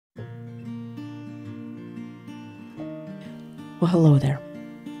Well, hello there.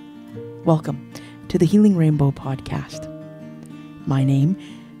 Welcome to the Healing Rainbow podcast. My name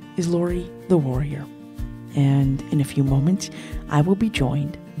is Lori the Warrior, and in a few moments, I will be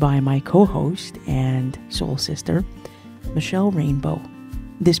joined by my co-host and soul sister, Michelle Rainbow.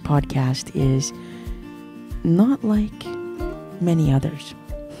 This podcast is not like many others.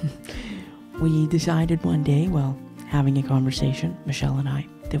 We decided one day, while having a conversation, Michelle and I,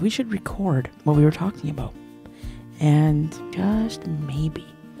 that we should record what we were talking about. And just maybe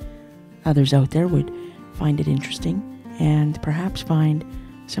others out there would find it interesting and perhaps find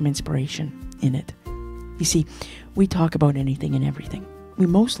some inspiration in it. You see, we talk about anything and everything. We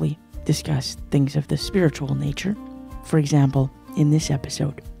mostly discuss things of the spiritual nature. For example, in this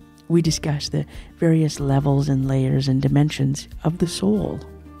episode, we discuss the various levels and layers and dimensions of the soul.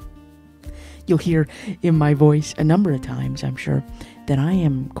 You'll hear in my voice a number of times, I'm sure, that I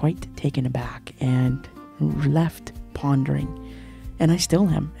am quite taken aback and left pondering. And I still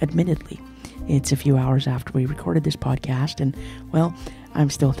am, admittedly. It's a few hours after we recorded this podcast, and, well, I'm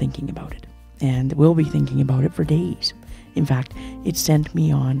still thinking about it. And will be thinking about it for days. In fact, it sent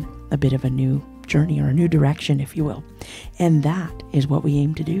me on a bit of a new journey, or a new direction, if you will. And that is what we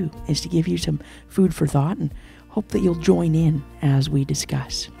aim to do, is to give you some food for thought and hope that you'll join in as we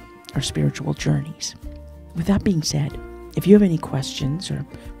discuss our spiritual journeys. With that being said, if you have any questions or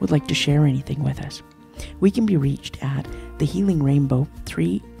would like to share anything with us, we can be reached at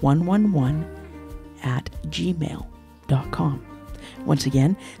thehealingrainbow3111@gmail.com. Once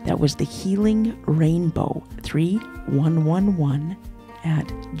again, that was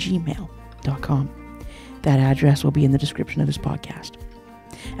thehealingrainbow3111@gmail.com. That address will be in the description of this podcast,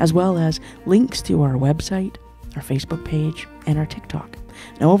 as well as links to our website, our Facebook page, and our TikTok.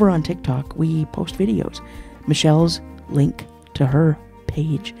 Now, over on TikTok, we post videos. Michelle's link to her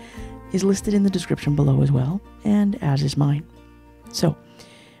page is listed in the description below as well, and as is mine. So,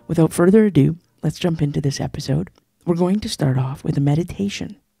 without further ado, let's jump into this episode. We're going to start off with a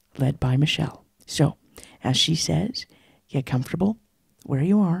meditation led by Michelle. So, as she says, get comfortable where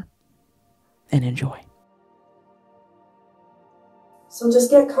you are and enjoy. So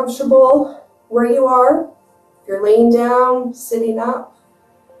just get comfortable where you are. If you're laying down, sitting up,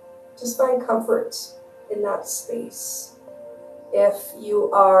 just find comfort in that space. If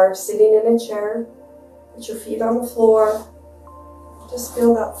you are sitting in a chair, put your feet on the floor, just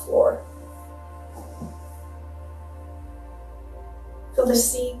feel that floor. Feel the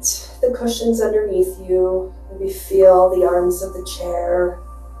seat, the cushions underneath you. Maybe feel the arms of the chair,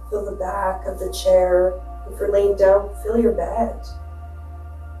 feel the back of the chair. If you're laying down, feel your bed.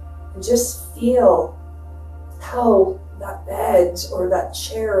 And just feel how that bed or that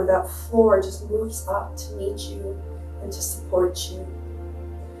chair or that floor just moves up to meet you and to support you.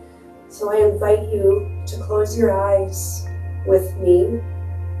 So I invite you to close your eyes with me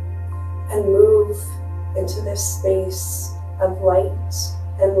and move into this space of light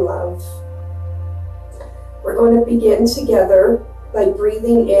and love. We're going to begin together by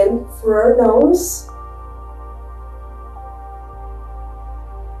breathing in through our nose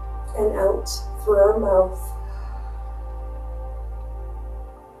and out through our mouth.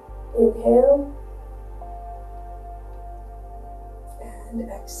 Inhale and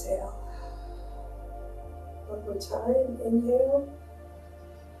exhale. One more time. Inhale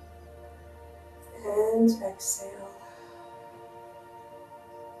and exhale.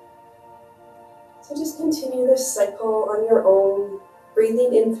 So just continue this cycle on your own,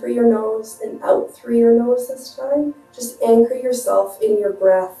 breathing in through your nose and out through your nose this time. Just anchor yourself in your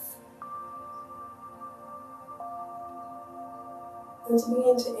breath. And to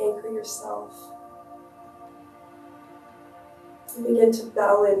begin to anchor yourself. And begin to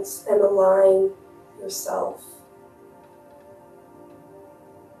balance and align yourself.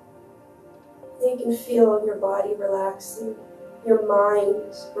 You can feel your body relaxing, your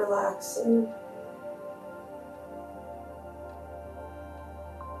mind relaxing.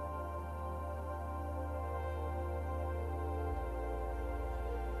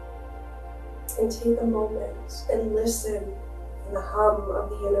 And take a moment and listen to the hum of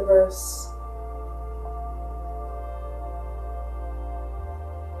the universe.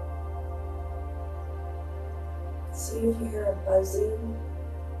 See if you hear a buzzing,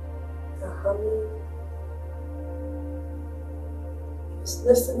 a humming. Just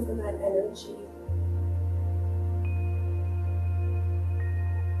listen for that energy.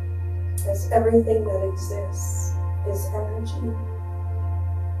 As everything that exists is energy.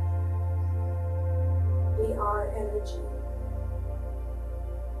 We are energy.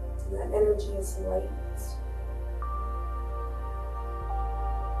 And that energy is light.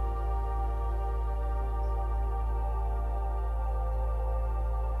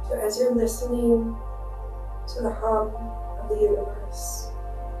 So as you're listening to the hum of the universe,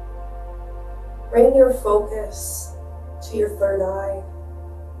 bring your focus to your third eye.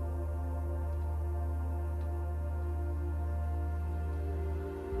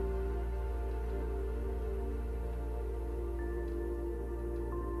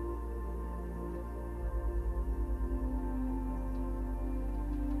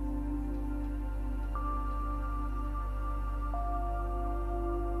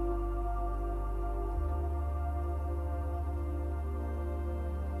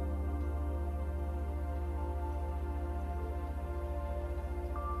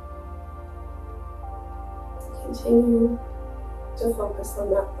 Continue to focus on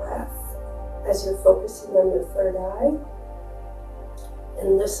that breath as you're focusing on your third eye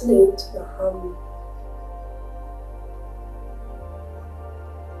and listening to the hum.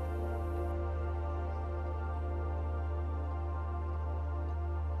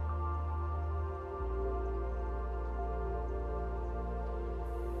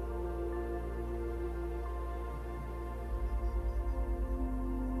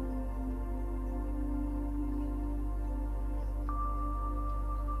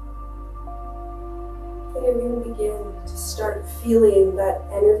 You're going to begin to start feeling that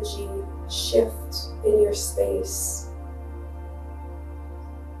energy shift in your space.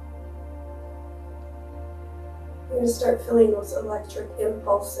 You're going to start feeling those electric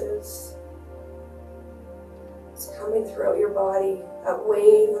impulses. It's coming throughout your body. That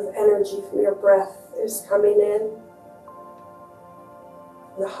wave of energy from your breath is coming in.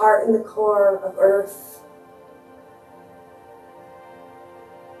 From the heart and the core of Earth.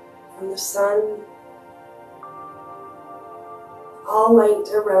 From the sun. All light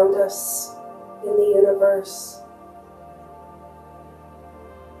around us in the universe.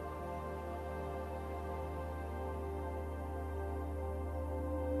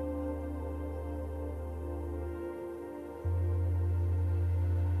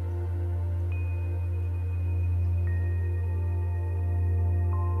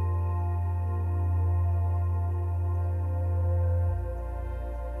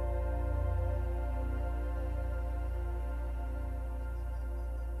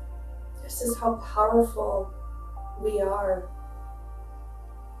 This is how powerful we are.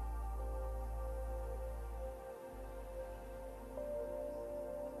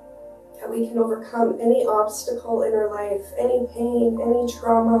 That we can overcome any obstacle in our life, any pain, any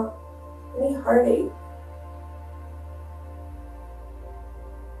trauma, any heartache.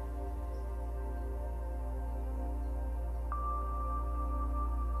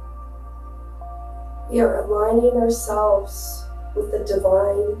 We are aligning ourselves with the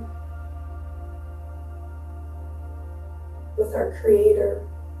divine, with our Creator,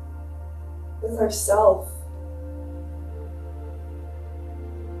 with ourself.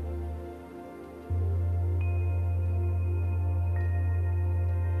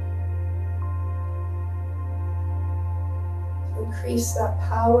 Increase that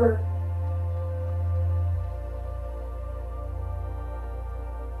power.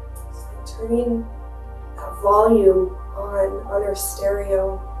 It's like turning that volume on our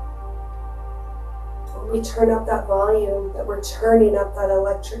stereo. When we turn up that volume, that we're turning up that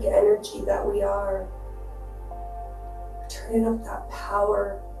electric energy that we are. We're turning up that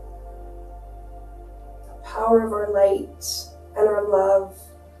power. The power of our light and our love.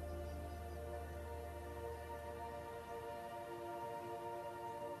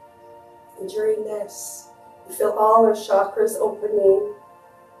 And during this, we feel all our chakras opening.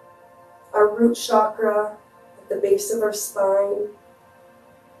 Our root chakra at the base of our spine.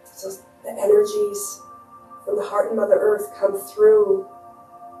 So the energies from the heart and Mother Earth come through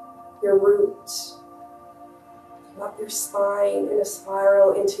your root, come up your spine in a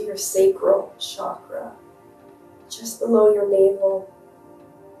spiral into your sacral chakra, just below your navel.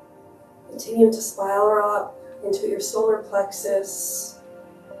 Continue to spiral up into your solar plexus,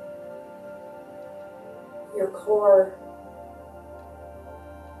 your core.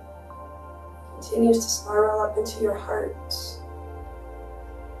 Continues to spiral up into your heart.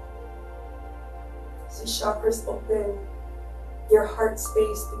 As the chakras open, your heart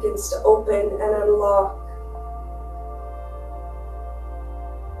space begins to open and unlock.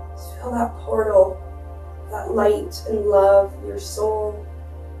 Just feel that portal, that light and love, your soul.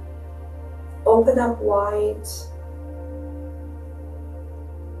 Open up wide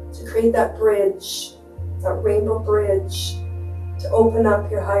to create that bridge, that rainbow bridge, to open up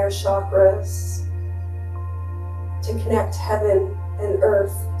your higher chakras, to connect heaven and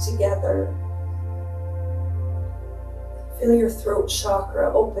earth together. Feel your throat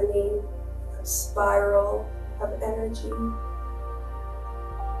chakra opening, that spiral of energy.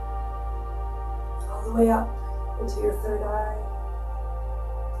 all the way up into your third eye.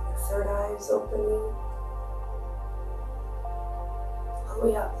 Your third eye is opening. All the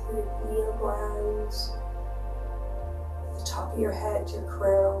way up through your pineal gland, the top of your head, your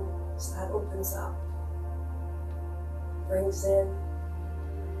crown, as that opens up. Brings in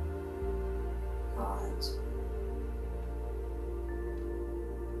God.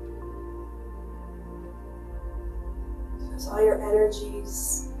 So all your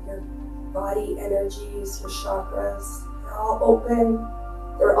energies, your body energies, your chakras, they're all open,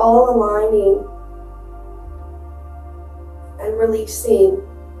 they're all aligning and releasing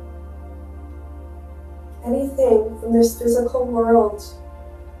anything from this physical world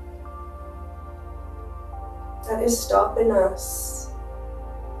that is stopping us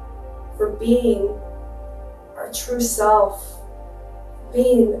from being our true self,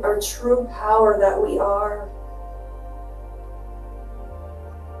 being our true power that we are.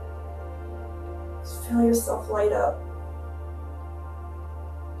 Just feel yourself light up.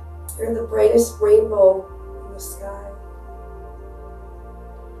 You're the brightest rainbow in the sky.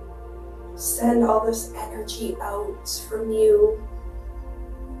 Send all this energy out from you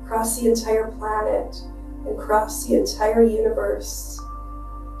across the entire planet and across the entire universe,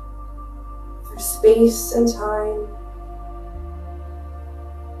 through space and time.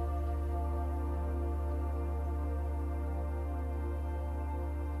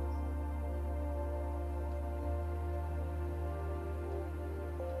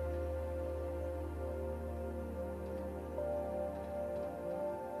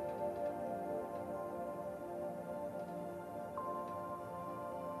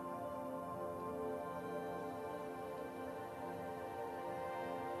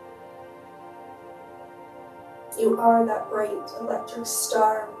 You are that bright electric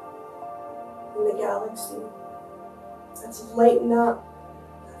star in the galaxy that's lighting up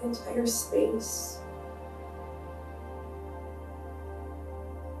that entire space.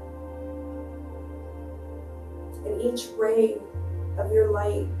 And each ray of your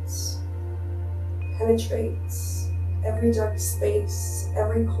light penetrates every dark space,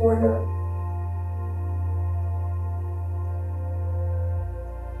 every corner.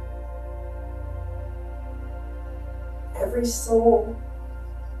 Every soul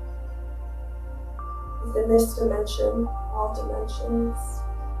within this dimension, all dimensions.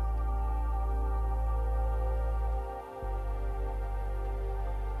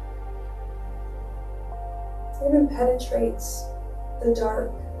 It even penetrates the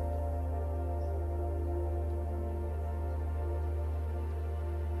dark.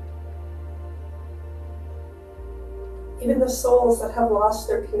 Even the souls that have lost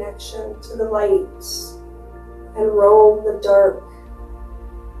their connection to the light and roam the dark.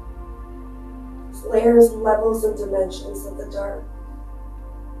 Layers, levels, and dimensions of the dark.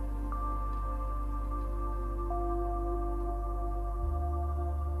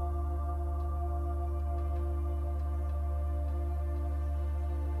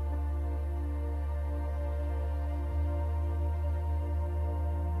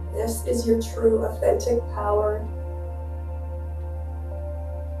 This is your true, authentic power.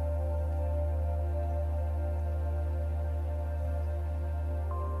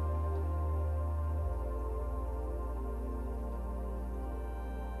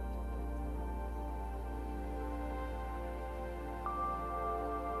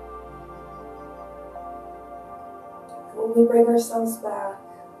 When we bring ourselves back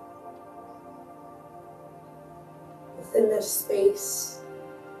within this space,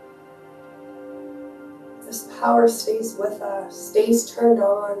 this power stays with us, stays turned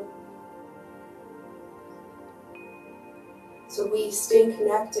on. So we stay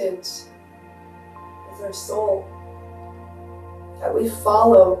connected with our soul, that we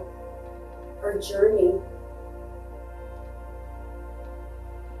follow our journey.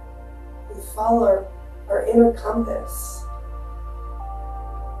 We follow our inner compass.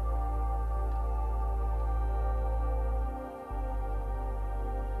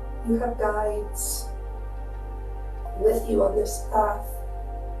 You have guides with you on this path.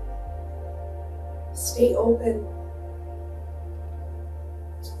 Stay open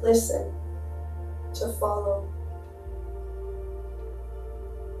to listen, to follow.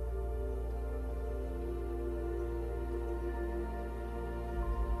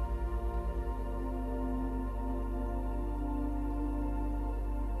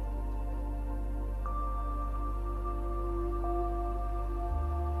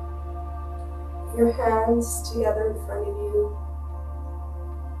 Your hands together in front of you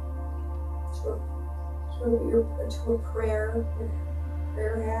to a prayer.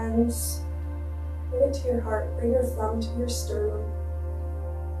 Prayer hands. Bring it to your heart. Bring your thumb to your sternum.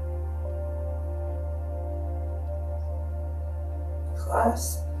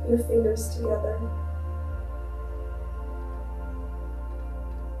 clasp your fingers together.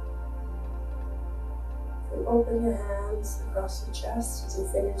 And open your hands across your chest as your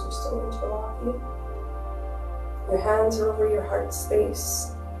fingers are still interlocking. Your hands are over your heart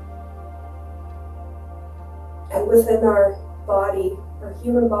space. And within our body, our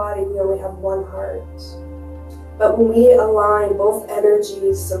human body, we only have one heart. But when we align both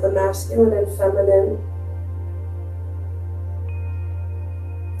energies of the masculine and feminine,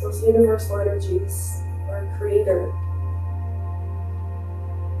 those universal energies, our creator,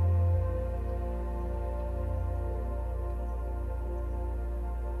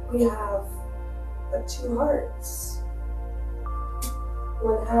 we have two hearts.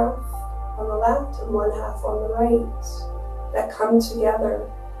 One half on the left and one half on the right that come together.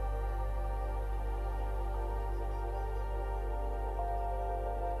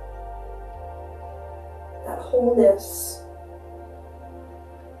 That wholeness.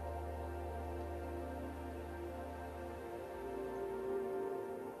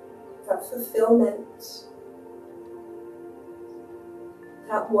 That fulfillment.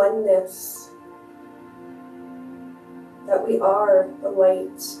 That oneness. That we are the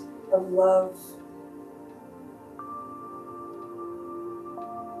light of love.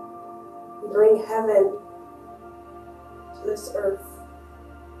 We bring heaven to this earth.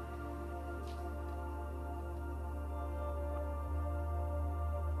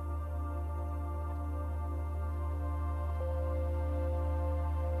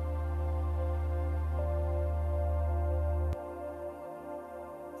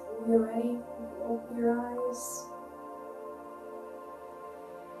 When you're ready, you can open your eyes.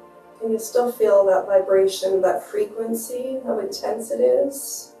 Can you still feel that vibration, that frequency, how intense it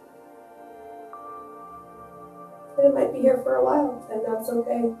is? And it might be here for a while, and that's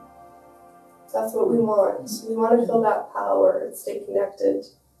okay. That's what we want. We want to feel that power and stay connected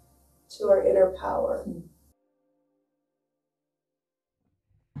to our inner power.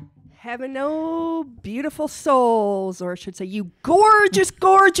 Hello, beautiful souls, or I should say you gorgeous,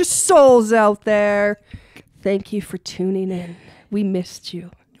 gorgeous souls out there. Thank you for tuning in. We missed you.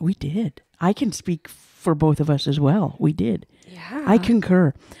 We did. I can speak for both of us as well. We did. Yeah. I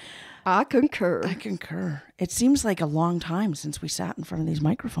concur. I concur. I concur. It seems like a long time since we sat in front of these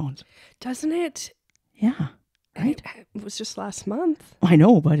microphones. Doesn't it? Yeah. Right? It was just last month. I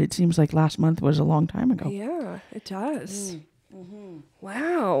know, but it seems like last month was a long time ago. Yeah, it does. Mm-hmm.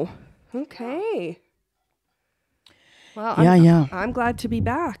 Wow. Okay. Well, I'm glad to be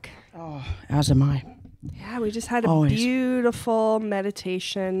back. Oh, as am I. Yeah, we just had a beautiful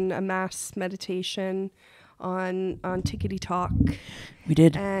meditation, a mass meditation on Tickety Talk. We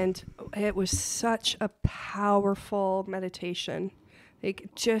did. And it was such a powerful meditation. Like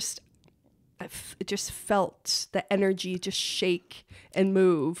it just felt the energy just shake and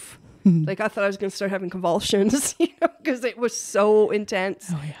move. Like I thought I was going to start having convulsions, because it was so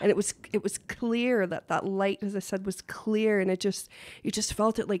intense. Oh, yeah. And it was clear that light, as I said, was clear, and you just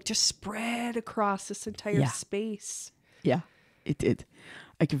felt it like just spread across this entire space. Yeah, it did.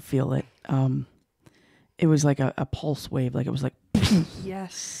 I could feel it. It was like a pulse wave, like it was like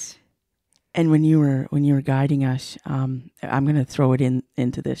yes. And when you were guiding us, I'm going to throw it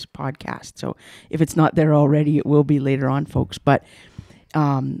into this podcast. So if it's not there already, it will be later on, folks. But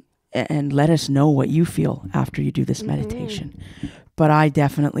and let us know what you feel after you do this meditation. But I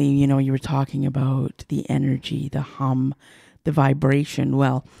definitely, you were talking about the energy, the hum, the vibration.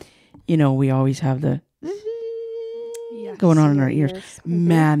 Well, we always have the going on in our ears.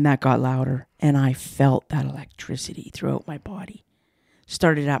 Man, that got louder. And I felt that electricity throughout my body.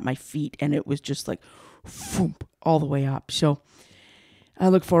 Started at my feet, and it was just like whoop, all the way up. So I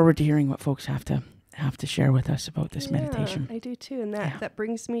look forward to hearing what folks have to share with us about this meditation. I do too. And that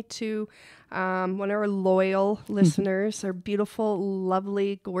brings me to one of our loyal listeners, our beautiful,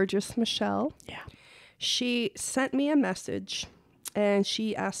 lovely, gorgeous Michelle. Yeah. She sent me a message and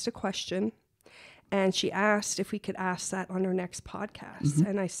she asked a question, and she asked if we could ask that on our next podcast.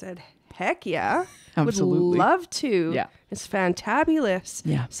 And I said, heck yeah. Absolutely. Would love to. Yeah. It's fantabulous.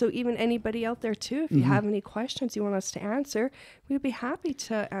 Yeah. So even anybody out there too, if you have any questions you want us to answer, we'd be happy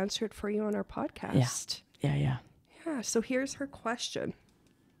to answer it for you on our podcast. Yeah. So here's her question.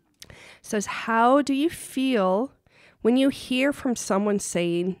 It says, how do you feel when you hear from someone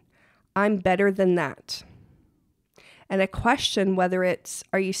saying, I'm better than that? And I question whether it's,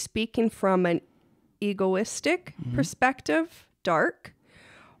 are you speaking from an egoistic perspective, dark,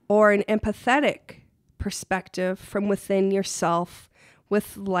 or an empathetic perspective from within yourself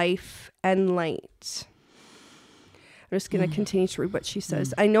with life and light? I'm just going to continue to read what she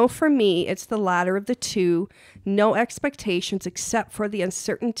says. I know for me, it's the latter of the two. No expectations except for the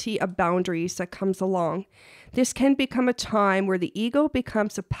uncertainty of boundaries that comes along. This can become a time where the ego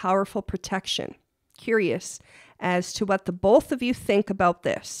becomes a powerful protection. Curious as to what the both of you think about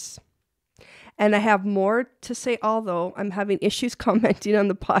this. And I have more to say, although I'm having issues commenting on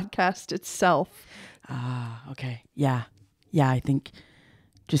the podcast itself. Okay. Yeah. I think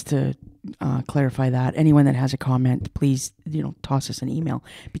just to clarify that, anyone that has a comment, please, toss us an email,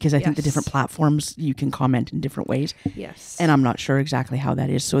 because I think the different platforms, you can comment in different ways. Yes. And I'm not sure exactly how that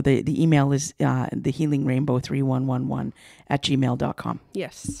is. So the email is thehealingrainbow3111@gmail.com.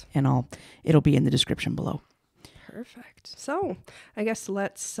 Yes. And it'll be in the description below. Perfect. So I guess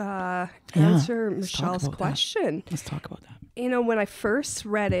let's answer Michelle's question. Let's talk about that. When I first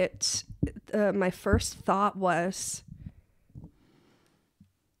read it, my first thought was,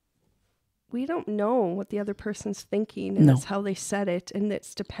 we don't know what the other person's thinking, and that's how they said it. And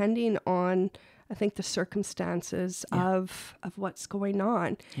it's depending on, I think, the circumstances of what's going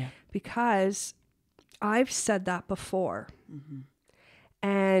on. Yeah. Because I've said that before. Mm-hmm.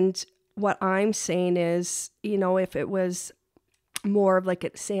 And what I'm saying is, if it was more of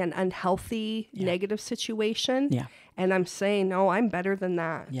like, say, an unhealthy, negative situation, and I'm saying, no, I'm better than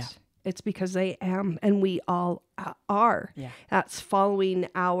that. Yeah. It's because I am, and we all are. Yeah. That's following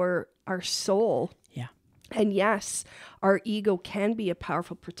our soul. Yeah. And yes, our ego can be a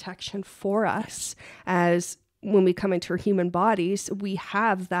powerful protection for us, as when we come into our human bodies, we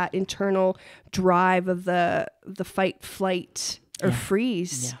have that internal drive of the fight, flight, or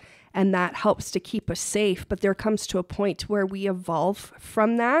freeze. Yeah. And that helps to keep us safe. But there comes to a point where we evolve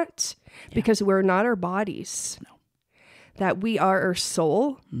from that because we're not our bodies. No. That we are our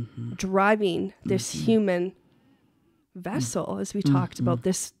soul driving this human vessel, as we talked about,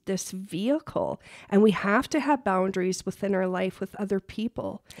 this vehicle. And we have to have boundaries within our life with other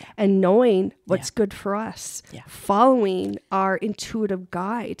people and knowing what's good for us, following our intuitive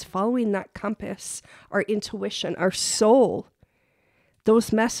guides, following that compass, our intuition, our soul.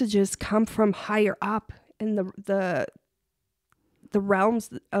 Those messages come from higher up in the realms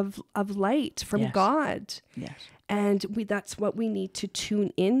of light from God. Yes. And that's what we need to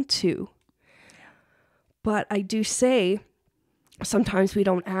tune into. But I do say, sometimes we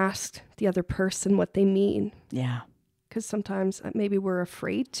don't ask the other person what they mean. Yeah. Because sometimes maybe we're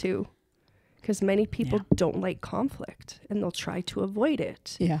afraid to. Because many people don't like conflict, and they'll try to avoid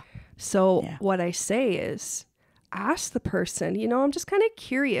it. Yeah. So what I say is, ask the person, I'm just kind of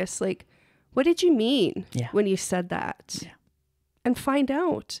curious, like, what did you mean when you said that? Yeah. And find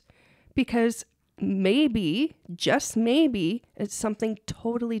out. Because maybe, just maybe, it's something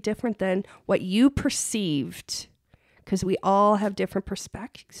totally different than what you perceived. Because we all have different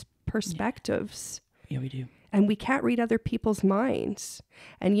perspectives. Yeah, we do. And we can't read other people's minds.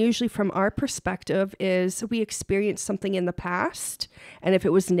 And usually from our perspective is we experienced something in the past. And if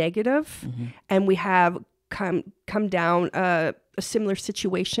it was negative, and we have come down a similar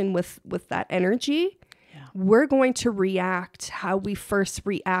situation with that energy, we're going to react how we first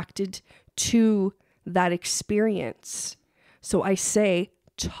reacted to that experience. So I say,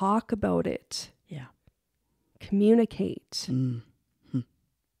 talk about it. Yeah. Communicate. Mm-hmm.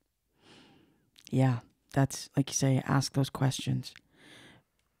 Yeah. That's, like you say, ask those questions.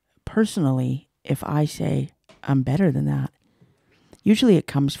 Personally, if I say I'm better than that, usually it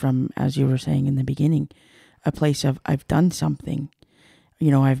comes from, as you were saying in the beginning, a place of I've done something.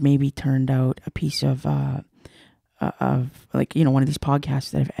 I've maybe turned out a piece of like, one of these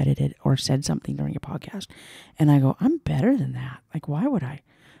podcasts that I've edited or said something during a podcast. And I go, I'm better than that. Like, why would I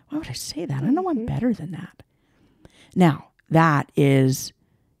say that? I know I'm better than that. Now, that is,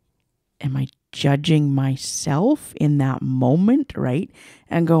 am I judging myself in that moment, right?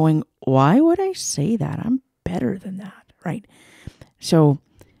 And going, why would I say that? I'm better than that, right? So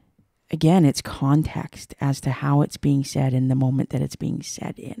again, it's context as to how it's being said in the moment that it's being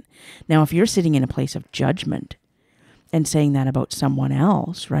said in. Now, if you're sitting in a place of judgment and saying that about someone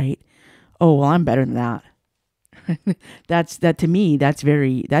else, right? Oh, well, I'm better than that. That to me, that's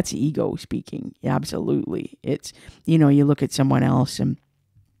ego speaking. Yeah, absolutely. It's, you look at someone else and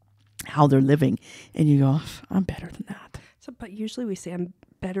how they're living and you go, I'm better than that. So, but usually we say I'm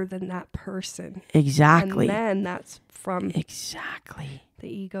better than that person. Exactly. And then that's from the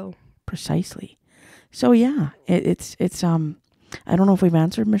ego. Precisely. So yeah, it's I don't know if we've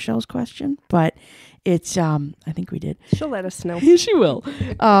answered Michelle's question, but it's I think we did. She'll let us know. She will.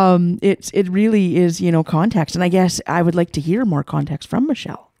 It really is, context. And I guess I would like to hear more context from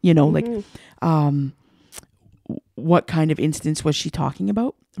Michelle. Like what kind of instance was she talking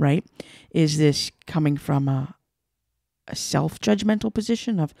about, right? Is this coming from a a self-judgmental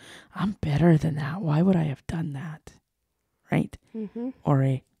position of, I'm better than that. Why would I have done that? Right? Mm-hmm. Or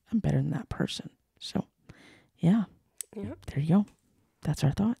I'm better than that person. So, yeah. Yep. There you go. That's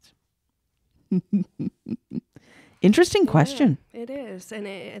our thoughts. Interesting question. Yeah, it is. And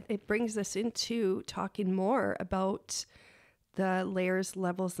it brings us into talking more about the layers,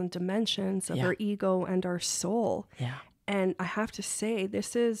 levels, and dimensions of our ego and our soul. Yeah. And I have to say,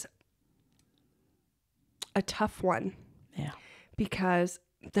 this is a tough one. Yeah. Because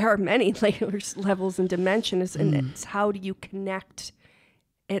there are many layers, levels, and dimensions. And it's how do you connect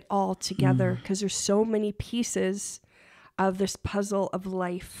it all together? Because there's so many pieces of this puzzle of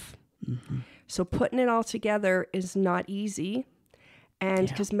life. Mm-hmm. So putting it all together is not easy. And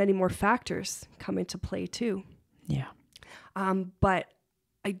because many more factors come into play too. Yeah. But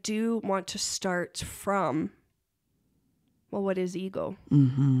I do want to start from, well, what is ego?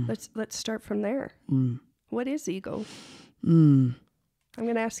 Mm-hmm. Let's start from there. What is ego? Mm. I'm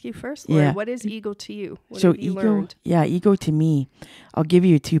going to ask you first, Lori. Yeah. What is ego to you? What So have you learned? ego to me, I'll give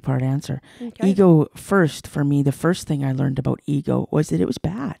you a 2-part answer. Okay. Ego first, for me, the first thing I learned about ego was that it was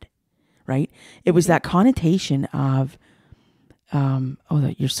bad, right? It was that connotation of,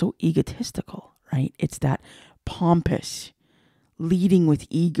 that you're so egotistical, right? It's that pompous, leading with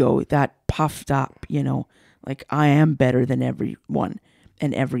ego, that puffed up, like I am better than everyone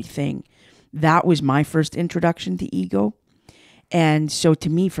and everything. That was my first introduction to ego. And so to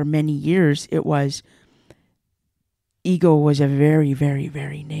me, for many years, ego was a very, very,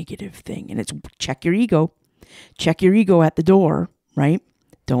 very negative thing. And it's check your ego at the door, right?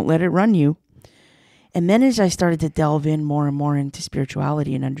 Don't let it run you. And then as I started to delve in more and more into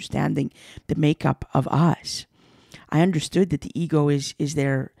spirituality and understanding the makeup of us, I understood that the ego is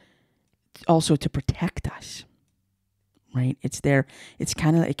there also to protect us, right? It's there. It's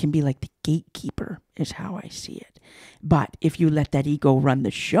it can be like the gatekeeper is how I see it. But if you let that ego run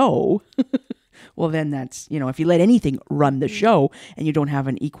the show, well, then that's, if you let anything run the show and you don't have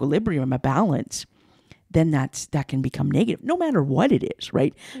an equilibrium, a balance, then that can become negative, no matter what it is,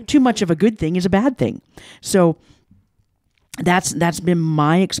 right? Too much of a good thing is a bad thing. So that's been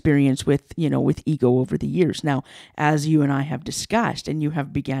my experience with ego over the years. Now, as you and I have discussed and you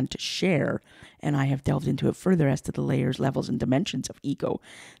have began to share, and I have delved into it further as to the layers, levels, and dimensions of ego,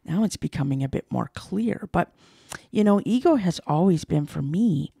 now it's becoming a bit more clear. But, ego has always been for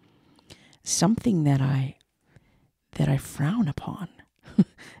me something that I frown upon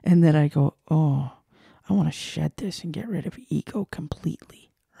and that I go, oh, I want to shed this and get rid of ego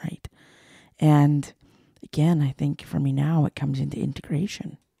completely, right? And again, I think for me now, it comes into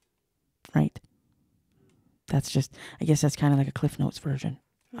integration, right? That's just, I guess that's kind of like a Cliff Notes version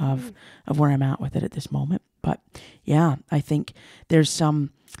of where I'm at with it at this moment. But yeah, I think there's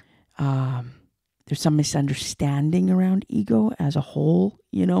some misunderstanding around ego as a whole,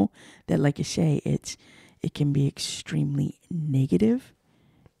 that, like I say, it can be extremely negative,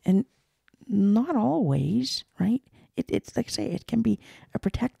 and not always, right? It's like I say, it can be a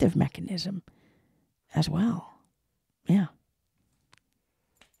protective mechanism as well. Yeah.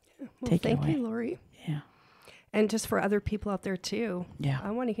 Well, Take it away. Thank you, Lori. Yeah. And just for other people out there too. Yeah.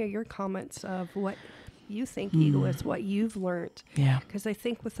 I want to hear your comments of what you think ego is, what you've learned. Yeah. Because I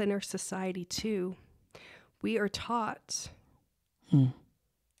think within our society too, we are taught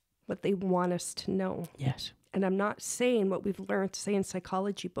what they want us to know. Yes. And I'm not saying what we've learned, say in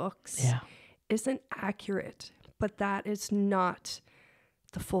psychology books, isn't accurate, but that is not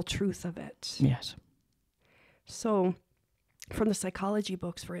the full truth of it. Yes. So from the psychology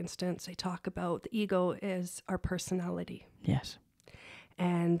books, for instance, they talk about the ego is our personality. Yes.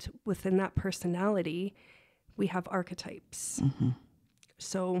 And within that personality, we have archetypes. Mm-hmm.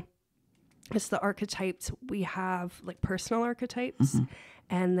 So it's the archetypes. We have like personal archetypes,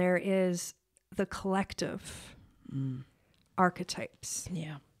 and there is the collective archetypes.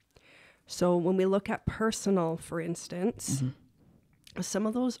 Yeah. So when we look at personal, for instance, some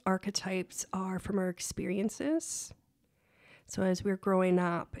of those archetypes are from our experiences. So as we're growing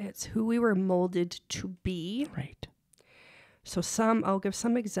up, it's who we were molded to be. Right. So I'll give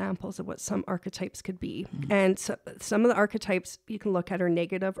some examples of what some archetypes could be. And so, some of the archetypes you can look at are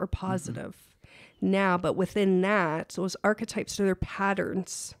negative or positive now, but within that, those archetypes are their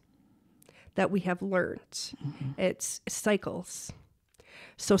patterns that we have learned. It's cycles.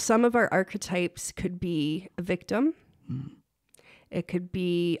 So some of our archetypes could be a victim. It could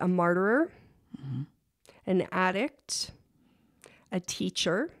be a martyr, an addict, a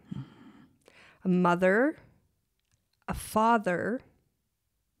teacher, a mother, a father,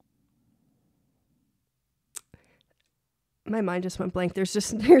 my mind just went blank. There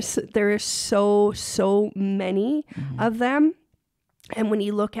are so many of them. And when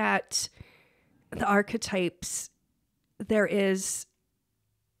you look at the archetypes, there is,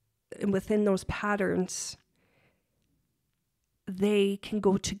 within those patterns, they can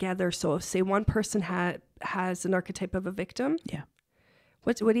go together. So say one person has an archetype of a victim. Yeah.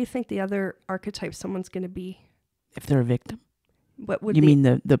 What do you think the other archetype someone's going to be? If they're a victim? What would you mean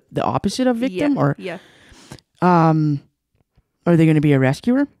the opposite of victim? Yeah, or yeah. Are they going to be a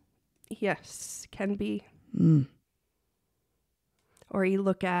rescuer? Yes, can be. Mm. Or you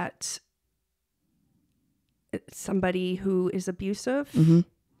look at somebody who is abusive,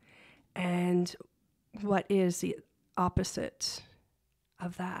 and what is the opposite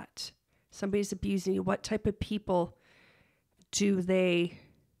of that? Somebody's abusing you. What type of people do they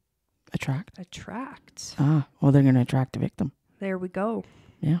attract? Well, they're going to attract a victim. There we go.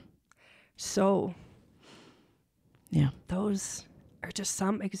 Yeah. So, yeah, those are just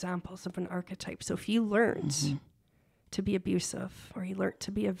some examples of an archetype. So if you learned to be abusive, or you learned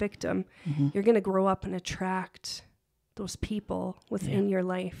to be a victim, you're going to grow up and attract those people within your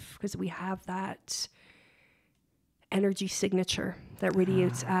life, because we have that energy signature that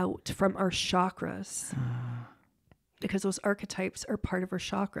radiates out from our chakras. Because those archetypes are part of our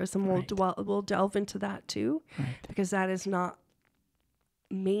chakras, and we'll delve into that too, because that is not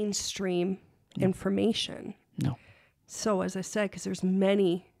mainstream information. No. So as I said, because there's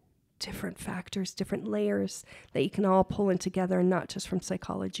many different factors, different layers that you can all pull in together, and not just from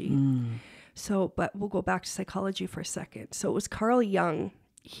psychology. So, but we'll go back to psychology for a second. So it was Carl Jung.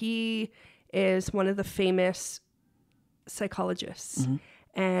 He is one of the famous psychologists,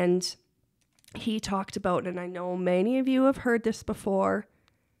 and he talked about, and I know many of you have heard this before,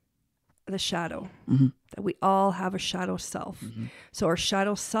 the shadow, that we all have a shadow self. So our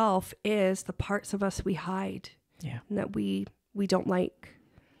shadow self is the parts of us we hide, and that we don't like.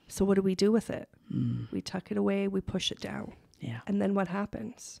 So what do we do with it? We tuck it away, we push it down. Yeah. And then what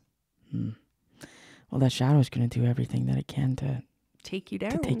happens? Well, that shadow is going to do everything that it can to take you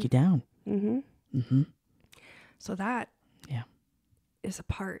down. So that is a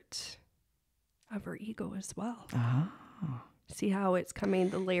part of our ego as well. See how it's coming,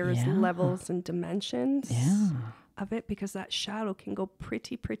 the layers, levels, and dimensions of it, because that shadow can go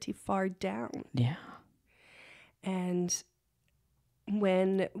pretty far down. Yeah. And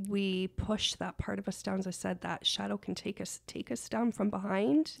when we push that part of us down, as I said, that shadow can take us down from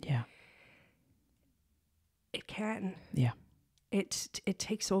behind. Yeah. It can. Yeah. It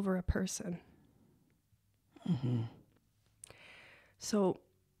takes over a person. So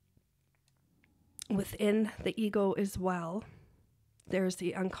within the ego as well, there's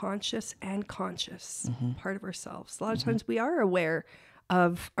the unconscious and conscious part of ourselves. A lot of times we are aware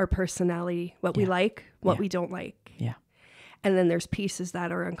of our personality, what we like, what we don't like. Yeah. And then there's pieces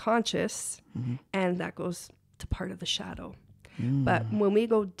that are unconscious, and that goes to part of the shadow. But when we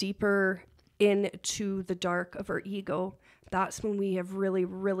go deeper into the dark of our ego, that's when we have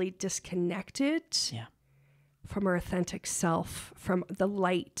really disconnected from our authentic self, from the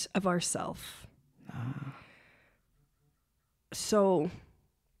light of ourself. So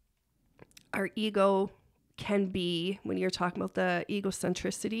our ego can be, when you're talking about the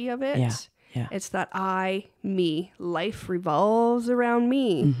egocentricity of it, it's that I, me, life revolves around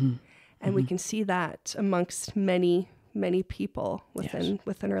me. And we can see that amongst many people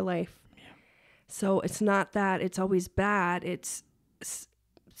within our life. So it's not that it's always bad. It's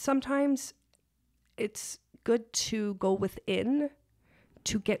sometimes it's good to go within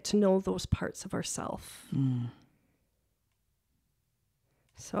to get to know those parts of ourself.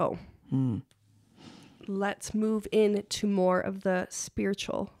 So let's move into more of the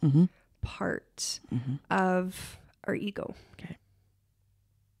spiritual part of our ego. Okay.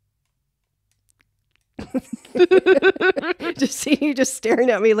 Just see you just staring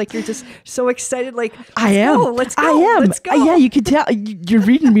at me like you're just so excited. Like, I am. Let's go. I am. Let's go. Yeah, you can tell you're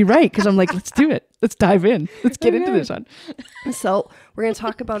reading me right, because I'm like, let's do it. Let's dive in. Let's get into this one. So we're going to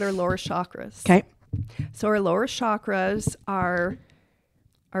talk about our lower chakras. Okay. So our lower chakras are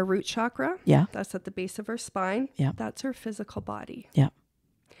our root chakra. Yeah. That's at the base of our spine. Yeah. That's our physical body. Yeah.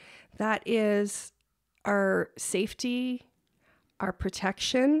 That is our safety, our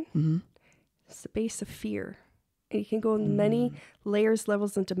protection. It's the base of fear. And you can go in many layers,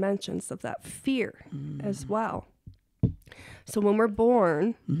 levels, and dimensions of that fear as well. So when we're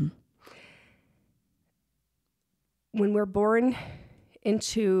born,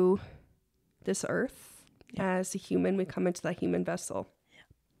 into this earth as a human, we come into that human vessel.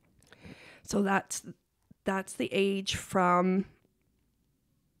 Yeah. So that's the age from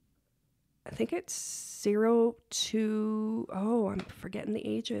I think it's 0 to, I'm forgetting the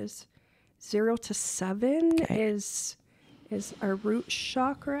ages. 0 to 7 is our root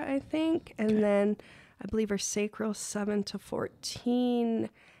chakra, I think. And then I believe our sacral 7 to 14.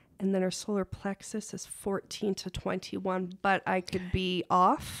 And then our solar plexus is 14 to 21. But I could be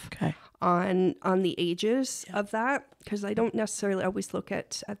off on the ages of that, because I don't necessarily always look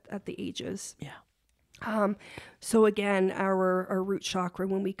at the ages. Yeah. So again, our root chakra,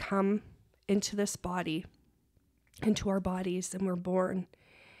 when we come into this body, into our bodies, and we're born,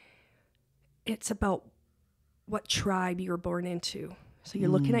 it's about what tribe you were born into. So you're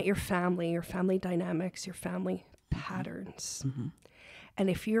looking at your family dynamics, your family patterns. Mm-hmm. And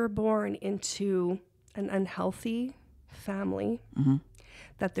if you're born into an unhealthy family,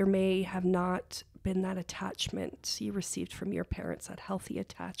 that there may have not been that attachment you received from your parents, that healthy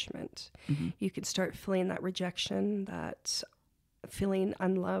attachment, you can start feeling that rejection, that feeling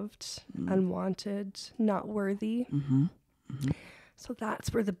unloved, unwanted, not worthy. So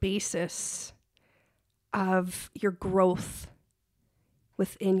that's where the basis of your growth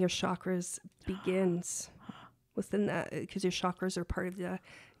within your chakras begins. Within that, because your chakras are part of the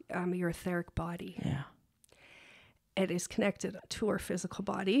your etheric body. Yeah. It is connected to our physical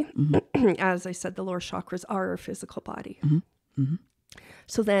body. As I said, the lower chakras are our physical body.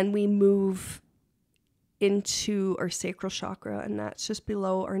 So then we move into our sacral chakra, and that's just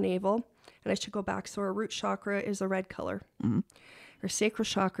below our navel. And I should go back. So our root chakra is a red color. Our sacral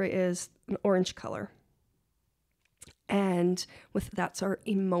chakra is an orange color. And that's our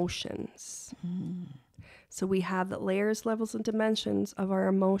emotions. So we have the layers, levels, and dimensions of our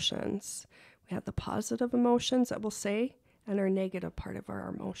emotions. We have the positive emotions that we'll say, and our negative part of our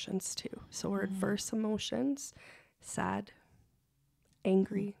emotions too. So our adverse emotions, sad,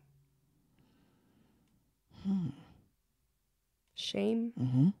 angry,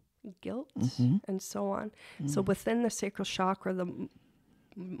 shame, guilt, and so on. So within the sacral chakra, the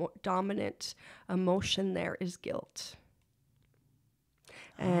dominant emotion there is guilt.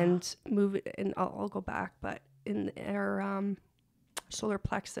 And move it, and I'll go back, but in our solar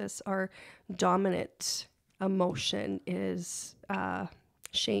plexus, our dominant emotion is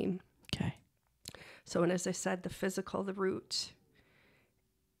shame. Okay. So, and as I said, the physical, the root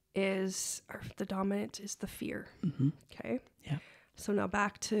is, or the dominant is the fear. Okay. Yeah. So now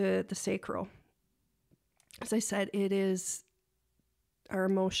back to the sacral. As I said, it is our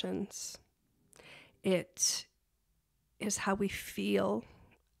emotions. It is how we feel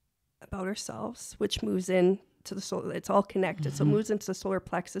about ourselves, which moves in to the soul. It's all connected. So it moves into the solar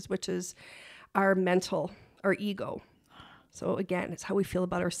plexus, which is our mental, our ego. So again, it's how we feel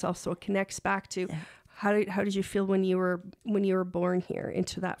about ourselves. So it connects back to how did you feel when you were born here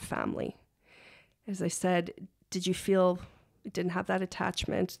into that family? As I said, did you feel it didn't have that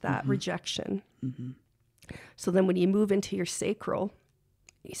attachment, that rejection? So then when you move into your sacral,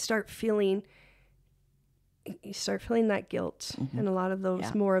 you start feeling that guilt and a lot of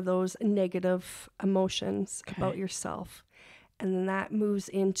those, more of those negative emotions about yourself. And then that moves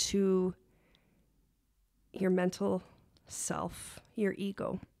into your mental self, your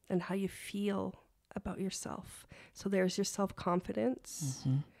ego, and how you feel about yourself. So there's your self-confidence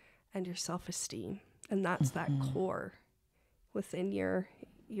and your self-esteem. And that's that core within your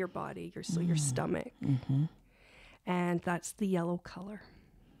body, your stomach. And that's the yellow color.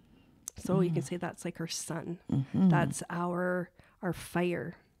 So you can say that's like our sun. That's our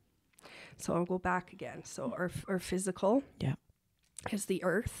fire. So I'll go back again. So our physical is the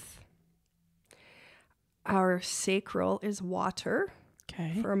earth. Our sacral is water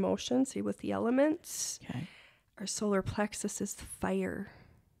for emotion. See, with the elements. Our solar plexus is fire.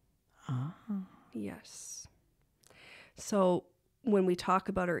 Yes. So when we talk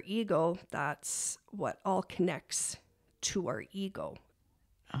about our ego, that's what all connects to our ego.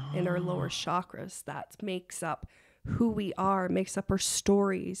 In our lower chakras, that makes up who we are, makes up our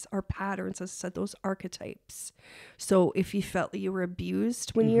stories, our patterns, as I said, those archetypes. So if you felt that you were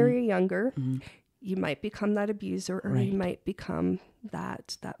abused when you were younger, you might become that abuser, or you might become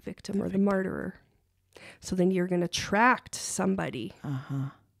that victim or the martyrer. So then you're going to attract somebody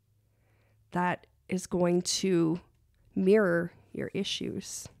that is going to mirror your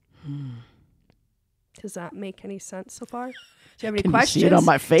issues. Does that make any sense so far? Do you have any questions? You see it on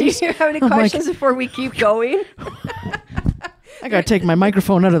my face? Do you have any questions before we keep going? I gotta take my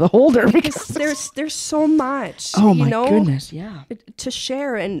microphone out of the holder because there's so much. Oh my goodness, yeah. To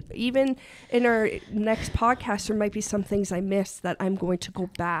share, and even in our next podcast, there might be some things I missed that I'm going to go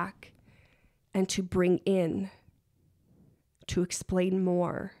back and to bring in to explain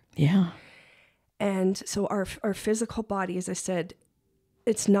more. Yeah. And so our physical body, as I said,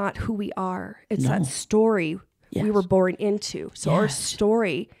 it's not who we are. It's No. that story Yes. we were born into. So our Yes.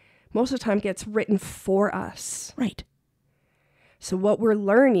 story most of the time gets written for us. Right. So what we're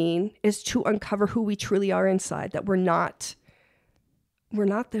learning is to uncover who we truly are inside, that we're not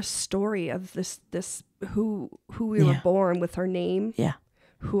this story of this who we were Yeah. born with, our name, Yeah.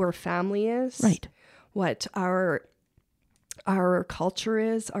 who our family is, Right. what our culture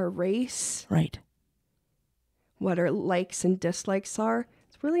is, our race, Right. what our likes and dislikes are.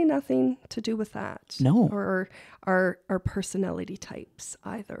 It's really nothing to do with that. No. Or our personality types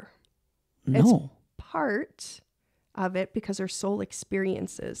either. No. Part of it because our soul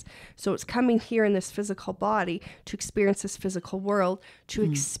experiences. So it's coming here in this physical body to experience this physical world, to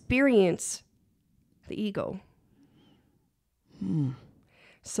experience the ego.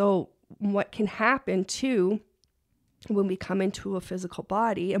 So what can happen too when we come into a physical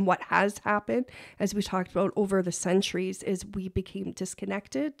body, and what has happened, as we talked about over the centuries, is we became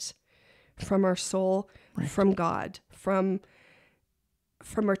disconnected from our soul, Right. from God, from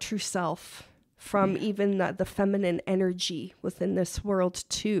our true self, from even the feminine energy within this world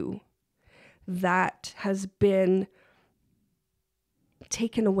too. That has been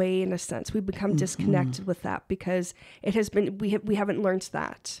taken away in a sense. We've become disconnected with that because it has been, we haven't learned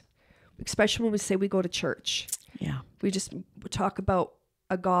that. Especially when we say we go to church. Yeah. We just talk about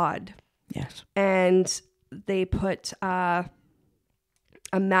a God, Yes. and they put a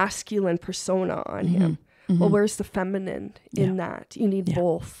masculine persona on him. Well, where's the feminine in that? You need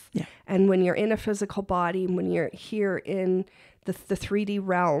both. Yeah. And when you're in a physical body, when you're here in the 3D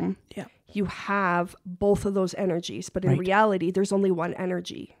realm, Yeah. you have both of those energies. But in Right. reality, there's only one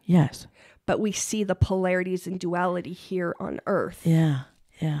energy. Yes. But we see the polarities and duality here on Earth. Yeah.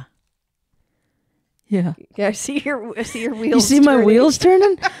 Yeah. Yeah. Yeah, I see your wheels. You see my turning. wheels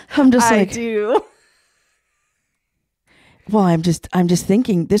turning? I'm just I like, do. well, I'm just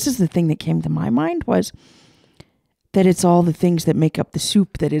thinking, this is the thing that came to my mind was that it's all the things that make up the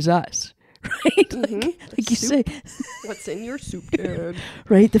soup that is us, right? Like you say, What's in your soup can?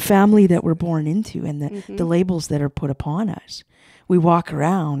 right? The family that we're born into and the labels that are put upon us. We walk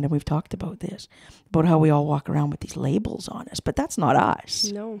around, and we've talked about this, about how we all walk around with these labels on us, but that's not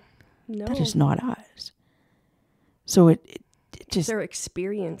us. No. That is not us. So it just... Their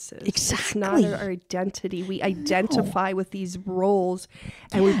experiences. Exactly. It's not our identity. We identify with these roles,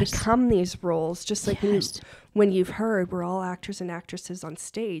 and we become these roles. Just like when you've heard, we're all actors and actresses on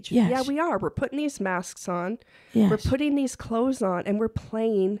stage. Yes. Yeah, we are. We're putting these masks on. Yes. We're putting these clothes on, and we're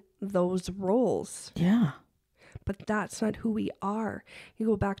playing those roles. Yeah. But that's not who we are. You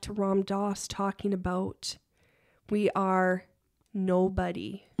go back to Ram Dass talking about we are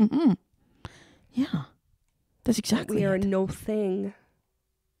nobody. Yeah. That's exactly We are it. no thing.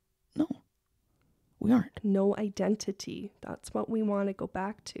 No. We aren't. No identity. That's what we want to go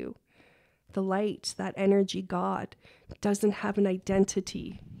back to. The light, that energy, God, doesn't have an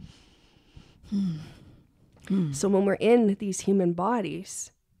identity. So when we're in these human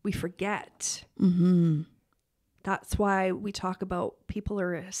bodies, we forget. That's why we talk about people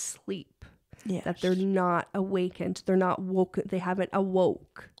are asleep. Yes. That they're not awakened. They're not woke. They haven't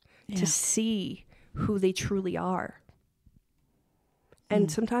awoke to see who they truly are. And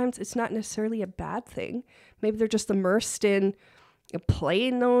sometimes it's not necessarily a bad thing. Maybe they're just immersed in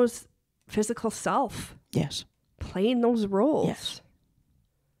playing those physical self. Yes. Playing those roles. Yes.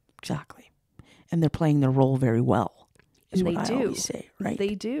 Exactly. And they're playing their role very well. Is And what they I do. always say, right?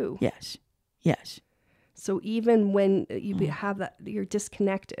 They do. Yes. Yes. So even when you have that, you're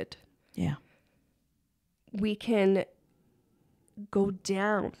disconnected, Yeah. we can go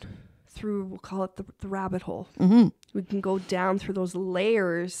down through, we'll call it the rabbit hole. We can go down through those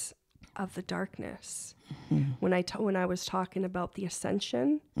layers of the darkness. When I was talking about the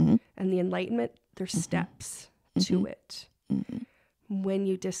ascension and the enlightenment, there's steps to it. When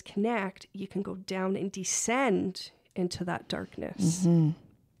you disconnect, you can go down and descend into that darkness.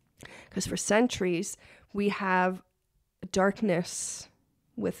 Because for centuries, we have darkness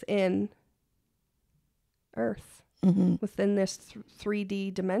within Earth, within this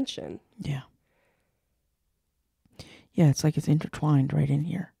 3D dimension. Yeah. Yeah, it's like it's intertwined right in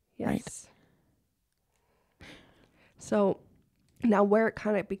here. Yes. Right. So now where it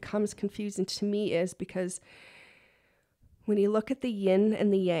kind of becomes confusing to me is because when you look at the yin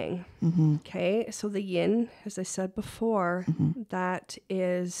and the yang, okay, so the yin, as I said before, that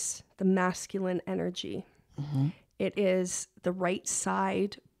is the masculine energy. It is the right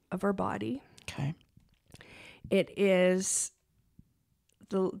side of our body. Okay. It is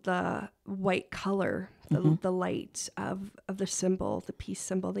the white color, the light of the symbol, the peace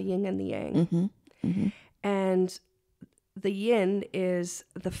symbol, the yin and the yang. And the yin is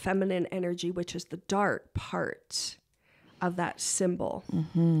the feminine energy, which is the dark part of that symbol.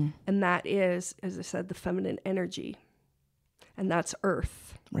 Mm-hmm. And that is, as I said, the feminine energy. And that's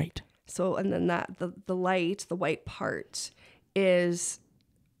earth. Right. So, and then that, the light, the white part is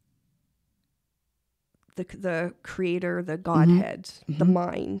the creator, the Godhead, the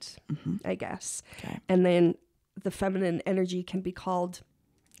mind, I guess. Okay. And then the feminine energy can be called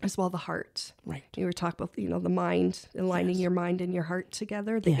as well the heart. Right. You were talking about, the mind, aligning your mind and your heart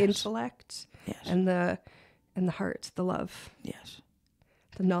together, the intellect and the heart, the love. Yes.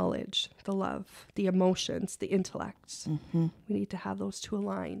 The knowledge, the love, the emotions, the intellects. Mm-hmm. We need to have those two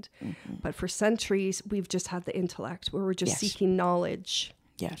aligned. Mm-hmm. But for centuries, we've just had the intellect where we're just seeking knowledge.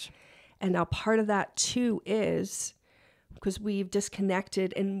 Yes. And now part of that too is because we've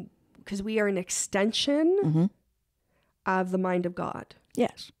disconnected and because we are an extension of the mind of God.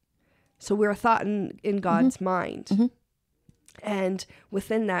 Yes. So we're a thought in God's mind. Mm-hmm. And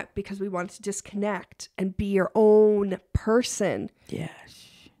within that, because we want to disconnect and be your own person. Yes.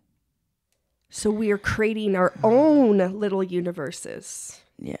 So we are creating our own little universes.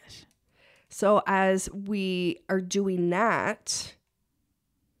 Yes. So as we are doing that,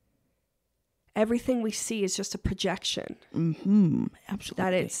 everything we see is just a projection. Mm-hmm. Absolutely.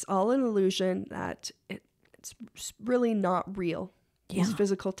 That it's all an illusion, that it's really not real. Yeah. These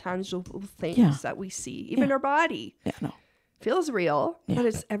physical, tangible things that we see. Even our body feels real,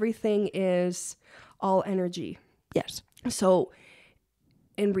 but everything is all energy. Yes. So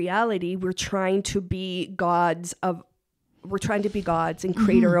in reality, we're trying to be gods and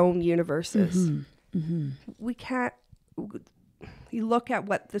create our own universes. Mm-hmm. Mm-hmm. We can't. You look at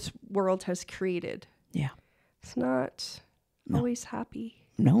what this world has created. Yeah. It's not always happy.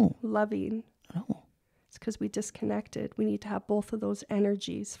 No. Loving. No. It's because we disconnected. We need to have both of those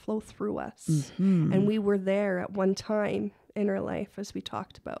energies flow through us. Mm-hmm. And we were there at one time in our life, as we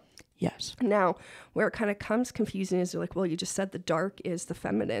talked about. Yes. Now, where it kind of comes confusing is you're like, well, you just said the dark is the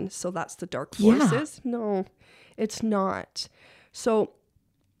feminine, so that's the dark forces. Yeah. No, it's not. So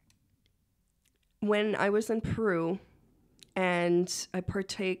when I was in Peru and I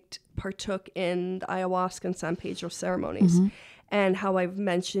partook in the ayahuasca and San Pedro ceremonies, and how I've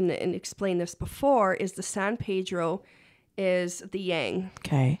mentioned and explained this before is the San Pedro is the yang.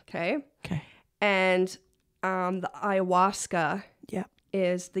 Okay. And the ayahuasca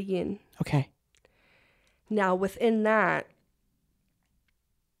is the yin. Okay. Now, within that,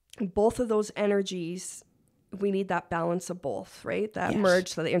 both of those energies, we need that balance of both, right? That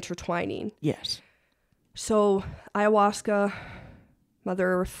merge, so the intertwining. Yes. So ayahuasca,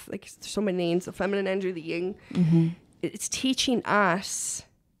 Mother Earth, like so many names, the feminine energy, the yin, it's teaching us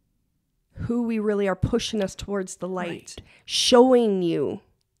who we really are, pushing us towards the light, showing you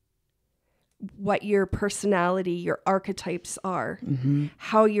what your personality, your archetypes are,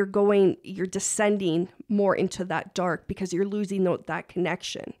 how you're descending more into that dark because you're losing that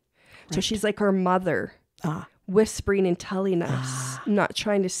connection. Right. So she's like our mother, whispering and telling us, not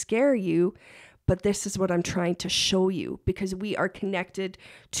trying to scare you, but this is what I'm trying to show you, because we are connected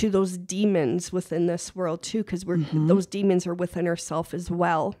to those demons within this world too, because those demons are within ourselves as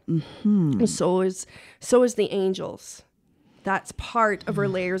well. Mm-hmm. So is the angels. That's part of our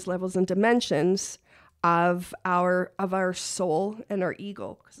layers, levels, and dimensions of our soul and our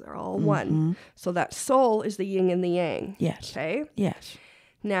ego, because they're all one. So that soul is the yin and the yang. Yes. Okay? Yes.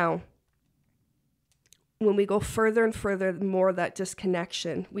 Now, when we go further and further, more of that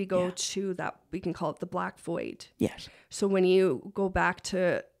disconnection, we go to that, we can call it the black void. Yes. So when you go back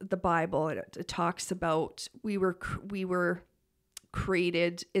to the Bible, it talks about we were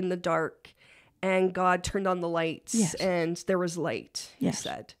created in the dark, and God turned on the lights, and there was light, he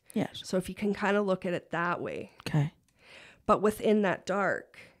said. Yes. So if you can kind of look at it that way. Okay. But within that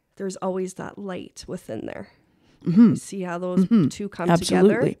dark, there's always that light within there. Mm-hmm. You see how those two come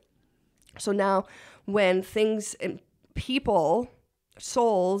together? So now when things and people,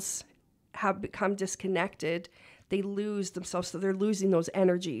 souls have become disconnected, they lose themselves. So they're losing those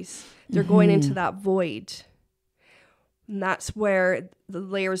energies. They're going into that void. And that's where the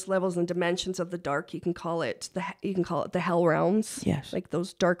layers, levels, and dimensions of the dark, you can call it the hell realms. Yes. Like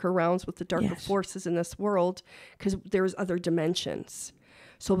those darker realms with the darker forces in this world, because there's other dimensions.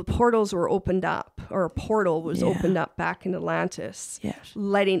 So the portals were opened up, or a portal was opened up back in Atlantis,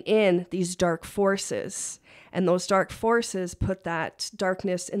 letting in these dark forces. And those dark forces put that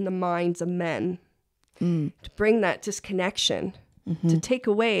darkness in the minds of men to bring that disconnection, to take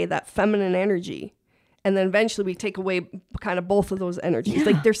away that feminine energy. And then eventually we take away kind of both of those energies. Yeah.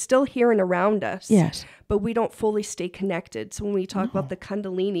 Like they're still here and around us, but we don't fully stay connected. So when we talk about the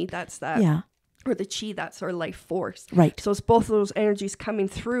Kundalini, that's that. Yeah. or the chi, that's our life force. Right. So it's both of those energies coming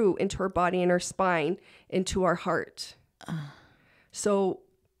through into our body and our spine, into our heart. So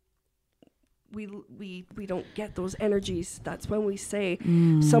we don't get those energies. That's when we say,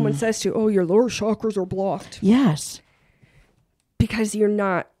 someone says to you, oh, your lower chakras are blocked. Yes. Because you're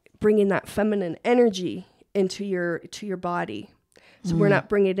not bringing that feminine energy into your body. So we're not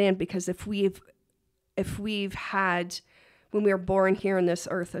bringing it in, because if we've had, when we were born here on this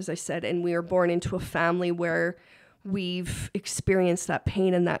earth, as I said, and we were born into a family where we've experienced that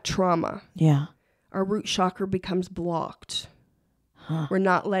pain and that trauma, our root chakra becomes blocked. We're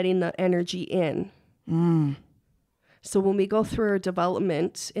not letting the energy in. So when we go through our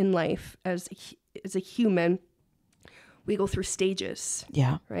development in life as a human, we go through stages.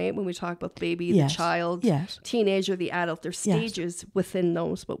 Right? When we talk about the baby, the child, teenager, the adult, there's stages within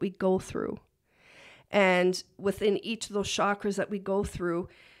those, what we go through. And within each of those chakras that we go through,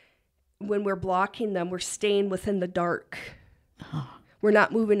 when we're blocking them, we're staying within the dark. We're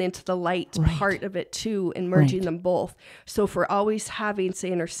not moving into the light part of it too, and merging them both. So if we're always having,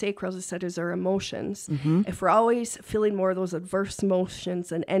 say, in our sacral, as I said, is our emotions. If we're always feeling more of those adverse emotions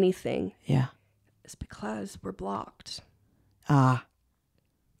than anything, it's because we're blocked.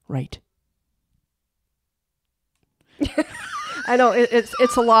 Right. I know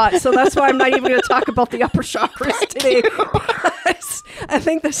it's a lot, so that's why I'm not even going to talk about the upper chakras today. I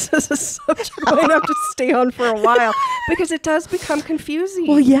think this is a subject I might have to stay on for a while, because it does become confusing.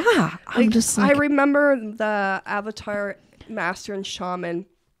 Well, yeah. I remember the Avatar Master and Shaman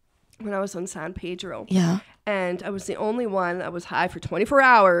when I was on San Pedro. And I was the only one that was high for 24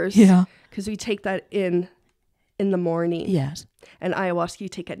 hours. Because we take that in the morning. And ayahuasca you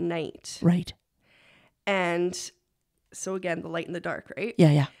take at night. Right. And so again, the light and the dark, right?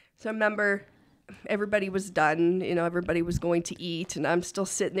 So I remember everybody was done, everybody was going to eat, and I'm still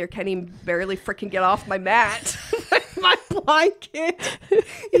sitting there, can't even barely freaking get off my mat. My blanket.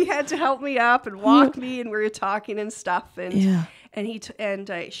 He had to help me up and walk me, and we were talking and stuff, and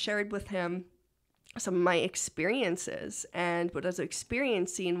I shared with him some of my experiences, and what I was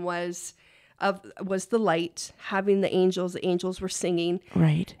experiencing was the light, having the angels were singing.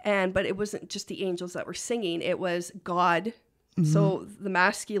 Right. But it wasn't just the angels that were singing, it was God. So the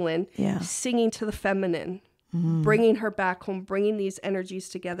masculine singing to the feminine, bringing her back home, bringing these energies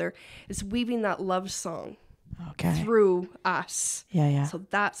together, is weaving that love song through us. So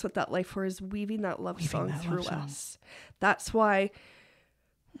that's what that life force is, weaving that love song through us. That's why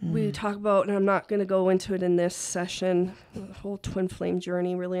we talk about, and I'm not going to go into it in this session, the whole twin flame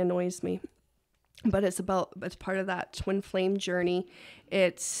journey really annoys me. But it's part of that twin flame journey.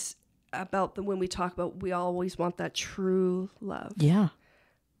 It's about when we talk about, we always want that true love.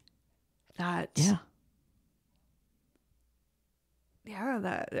 That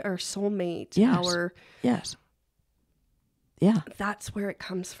our soulmate, that's where it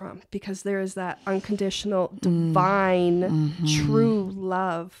comes from, because there is that unconditional, divine, true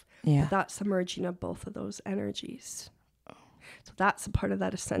love. But that's the merging of both of those energies. So that's a part of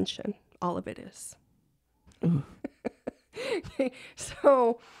that ascension. All of it is. Okay,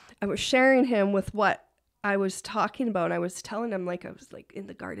 so I was sharing him with what I was talking about. I was telling him, I was in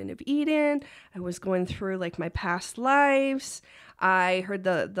the Garden of Eden. I was going through my past lives. I heard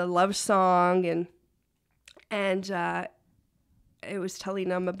the love song, and I was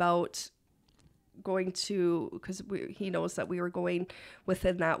telling him about going to, because he knows that we were going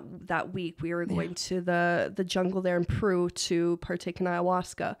within that week. We were going to the jungle there in Peru to partake in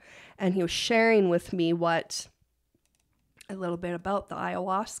ayahuasca, and he was sharing with me a little bit about the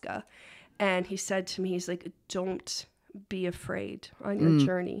ayahuasca, and he said to me, he's like, don't be afraid on your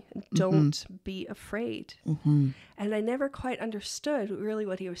journey. Don't be afraid. And I never quite understood really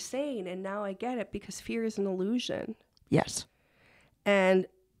what he was saying, and now I get it, because fear is an illusion. And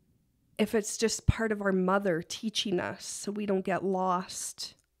if it's just part of our mother teaching us so we don't get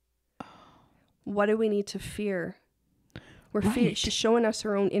lost, what do we need to fear? She's showing us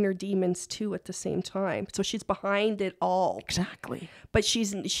her own inner demons too at the same time. So she's behind it all. Exactly. But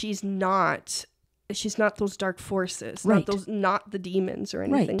she's not those dark forces, not the demons or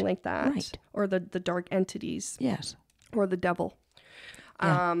anything like that, or the dark entities. Or the devil.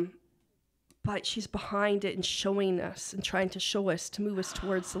 But she's behind it and showing us and trying to show us, to move us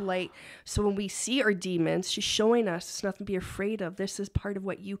towards the light. So when we see our demons, she's showing us it's nothing to be afraid of. This is part of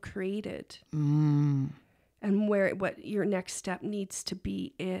what you created. And what your next step needs to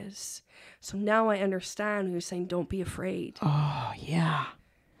be is. So now I understand when you're saying, don't be afraid. Oh, yeah.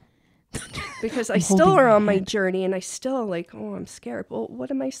 Because I still are on my journey, and I still I'm scared. Well, what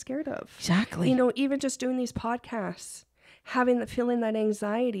am I scared of? Exactly. Even just doing these podcasts, feeling that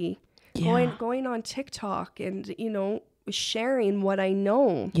anxiety. Yeah. going on TikTok and, sharing what I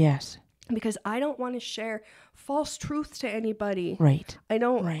know. Yes. Because I don't want to share false truth to anybody. Right. I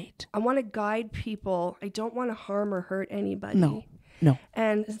don't. Right. I want to guide people. I don't want to harm or hurt anybody. No.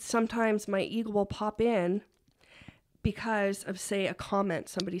 And sometimes my ego will pop in because of, say, a comment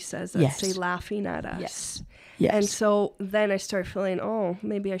somebody says that's, say, laughing at us. Yes. Yes. And so then I start feeling, oh,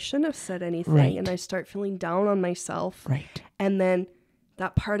 maybe I shouldn't have said anything. Right. And I start feeling down on myself. Right. And then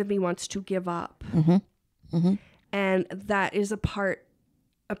that part of me wants to give up. Mm-hmm. Mm-hmm. And that is a part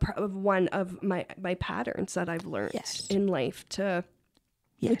of one of my patterns that I've learned in life to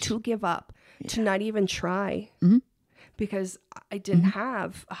give up, to not even try. Mm-hmm. Because I didn't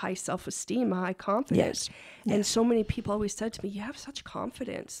have a high self-esteem, a high confidence. Yes. And so many people always said to me, you have such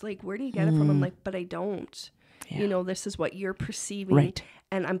confidence. Like, where do you get it from? I'm like, but I don't. Yeah. This is what you're perceiving. Right.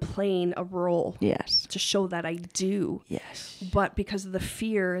 And I'm playing a role Yes. to show that I do. Yes. But because of the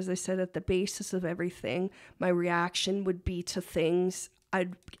fear, as I said, at the basis of everything, my reaction would be to things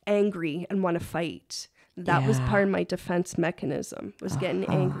I'd angry and want to fight. That was part of my defense mechanism, was getting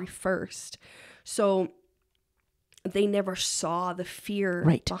angry first. So they never saw the fear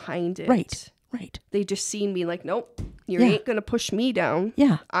behind it. Right. They just seen me like, nope, you ain't going to push me down.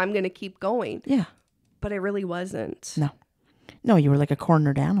 Yeah. I'm going to keep going. Yeah. But I really wasn't. No, you were like a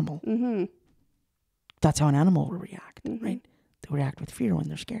cornered animal. Mm-hmm. That's how an animal will react, right? They react with fear when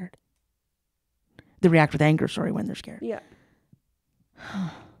they're scared. They react with anger, when they're scared. Yeah.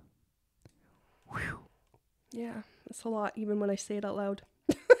 Yeah, it's a lot, even when I say it out loud.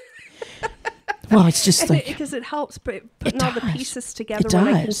 Well, it's just like... Because it helps, but putting all the pieces together when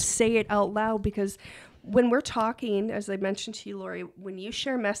I can say it out loud, because when we're talking, as I mentioned to you, Lori, when you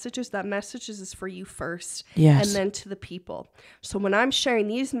share messages, that messages is for you first, Yes. and then to the people. So when I'm sharing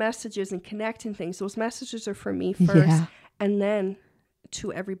these messages and connecting things, those messages are for me first, and then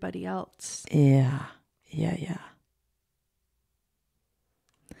to everybody else. Yeah.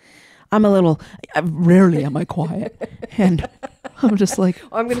 Rarely am I quiet. And I'm just like...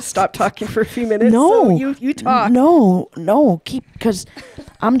 I'm going to stop talking for a few minutes. No. So you talk. No, because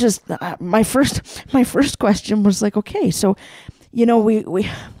I'm just... my first question was like, okay, so, we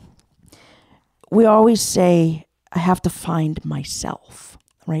always say, I have to find myself,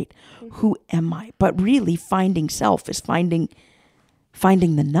 right? Mm-hmm. Who am I? But really finding self is finding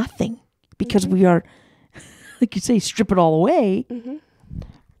the nothing, because we are, like you say, strip it all away. Mm-hmm.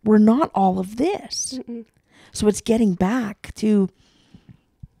 We're not all of this. Mm-mm. So it's getting back to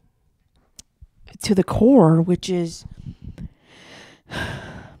the core, which is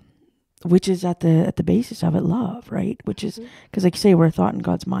at the basis of it, love, right? Which is, because like you say, we're a thought in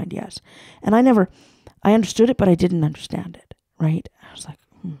God's mind, yes. And I understood it, but I didn't understand it, right? I was like,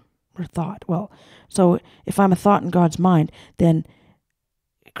 we're a thought. Well, so if I'm a thought in God's mind, then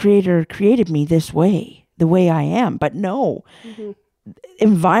Creator created me this way, the way I am. But no. Mm-hmm.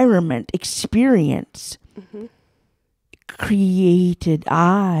 Environment, experience, created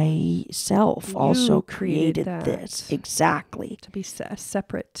self also created this. Exactly. To be a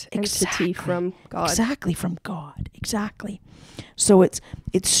separate entity from God. Exactly, from God. Exactly. So it's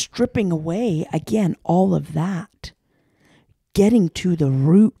stripping away, again, all of that. Getting to the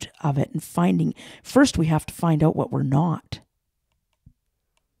root of it and first we have to find out what we're not.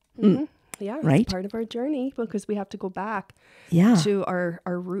 Mm-hmm. Yeah, right? It's part of our journey, because we have to go back to our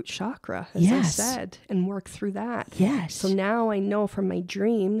root chakra, as I said, and work through that. Yes. So now I know from my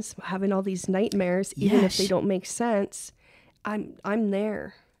dreams, having all these nightmares, even if they don't make sense, I'm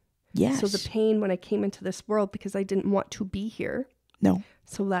there. Yes. So the pain when I came into this world, because I didn't want to be here. No.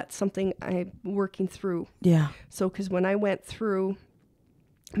 So that's something I'm working through. Yeah. So because when I went through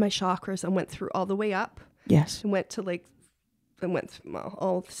my chakras, I went through all the way up. Yes. And went to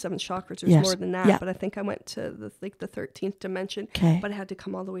all 7 chakras. There's more than that, but I think I went to the 13th dimension. Okay. But I had to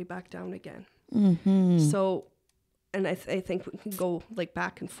come all the way back down again. Mm-hmm. So, and I think we can go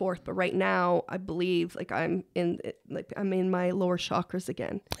back and forth. But right now, I believe I'm in my lower chakras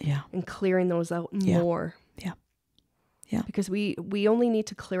again. Yeah. And clearing those out more. Yeah. Yeah. Because we only need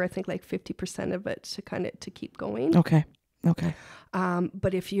to clear, I think, 50% of it to keep going. Okay.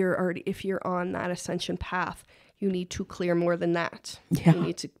 But if you're on that ascension path, you need to clear more than that. Yeah. You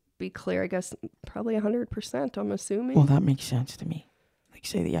need to be clear, I guess, probably 100%, I'm assuming. Well, that makes sense to me. Like,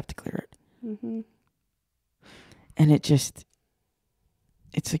 say that you have to clear it. Mm-hmm. And it's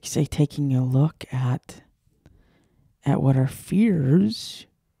like, say, taking a look at what our fears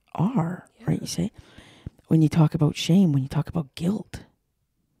are, right? You say, when you talk about shame, when you talk about guilt,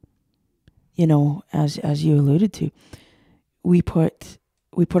 as you alluded to, we put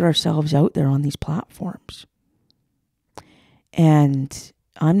ourselves out there on these platforms. And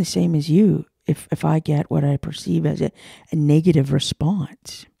I'm the same as you. If I get what I perceive as a negative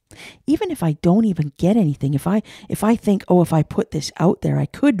response, even if I don't even get anything, if I think, oh, if I put this out there, I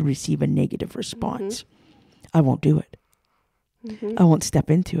could receive a negative response, I won't do it. I won't step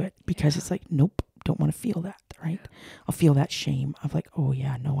into it because it's like, nope, don't want to feel that, right? I'll feel that shame of like, oh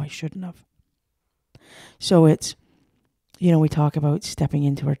yeah, no, I shouldn't have. So it's, we talk about stepping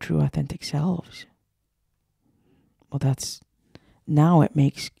into our true authentic selves. Well, now it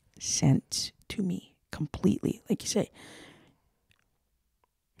makes sense to me completely. Like you say,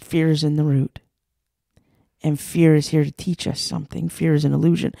 fear is in the root. And fear is here to teach us something. Fear is an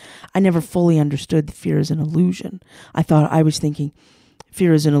illusion. I never fully understood that fear is an illusion. I was thinking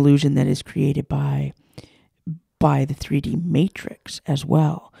fear is an illusion that is created by the 3D matrix as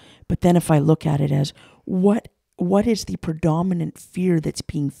well. But then if I look at it as what is the predominant fear that's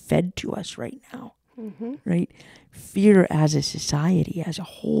being fed to us right now? Right? Fear as a society, as a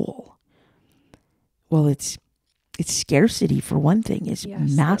whole. Well, it's scarcity for one thing is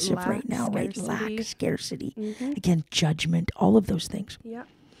massive right now, right? Lack, scarcity. Again, judgment, all of those things. Yeah.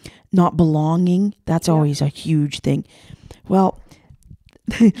 Not belonging, that's always a huge thing. Well,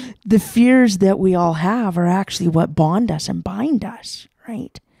 the fears that we all have are actually what bond us and bind us,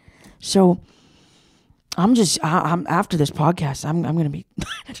 right? So I'm after this podcast, I'm going to be,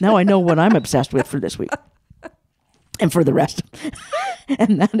 now I know what I'm obsessed with for this week and for the rest.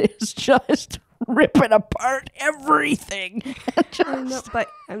 And that is just ripping apart everything. I know, but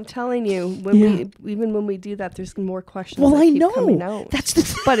I'm telling you, when we do that, there's more questions. Well, that I keep know coming out. that's the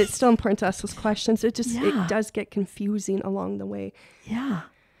thing. But it's still important to ask those questions. It does get confusing along the way. Yeah.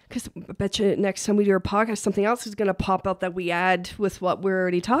 Because I bet you next time we do a podcast, something else is going to pop out that we add with what we're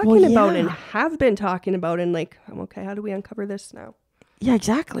already talking about and have been talking about. And like, okay, how do we uncover this now? Yeah,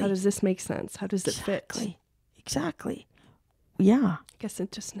 exactly. How does this make sense? How does it fit? Exactly. Yeah. I guess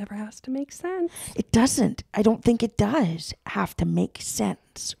it just never has to make sense. It doesn't. I don't think it does have to make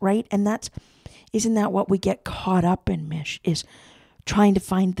sense, right? And isn't that what we get caught up in, Mish, is trying to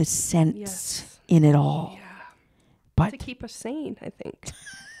find the sense in it all. Yeah. But to keep us sane, I think.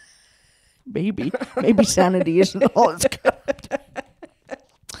 Maybe sanity isn't all it's got.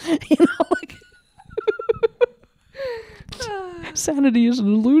 Sanity is an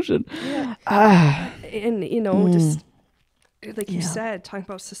illusion. Yeah. And just like you said, talking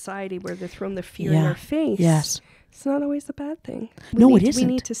about society where they're throwing the fear in our face. Yes. It's not always a bad thing. It isn't.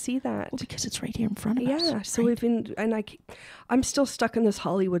 We need to see that. Well, because it's right here in front of us. Yeah. So right? I'm still stuck in this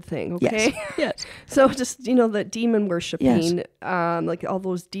Hollywood thing. Okay. Yes. So just the demon worshiping, like all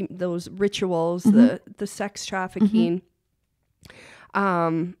those those rituals, the sex trafficking.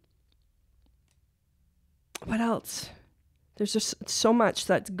 What else? There's just so much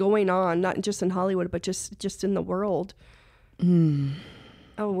that's going on, not just in Hollywood, but just in the world.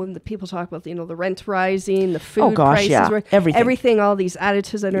 Oh, when the people talk about the rent rising, the food prices, everything, all these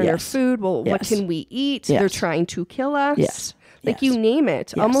additives that are in our food. Well, what can we eat? They're trying to kill us. Yes. Like you name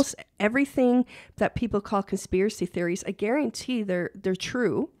it. Yes. Almost everything that people call conspiracy theories, I guarantee they're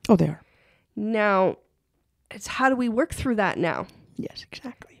true. Oh, they are. Now, it's how do we work through that now? Yes,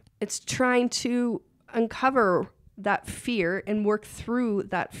 exactly. It's trying to uncover that fear and work through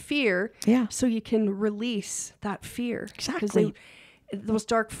that fear so you can release that fear. Exactly. Because those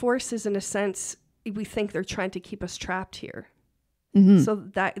dark forces, in a sense, we think they're trying to keep us trapped here. So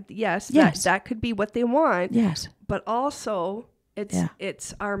that could be what they want. Yes. But also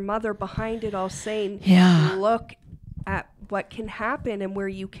it's our mother behind it all saying, look at what can happen and where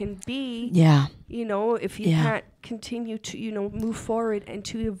you can be. Yeah. If you can't continue to, move forward and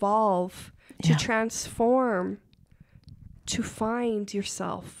to evolve, to transform, to find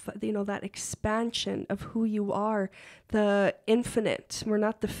yourself, that expansion of who you are, the infinite. We're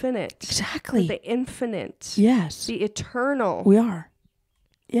not the finite. Exactly. The infinite. Yes. The eternal. We are.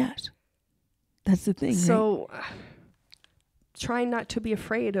 Yes. That's the thing. So trying not to be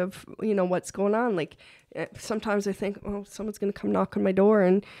afraid of, what's going on. Like sometimes I think, oh, someone's going to come knock on my door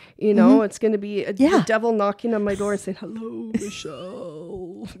and, it's going to be the devil knocking on my door and saying, hello,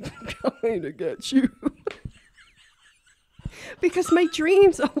 Michelle, I'm coming to get you. Because my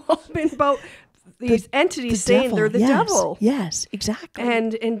dreams have all been about these entities saying devil. They're the devil. Yes, exactly.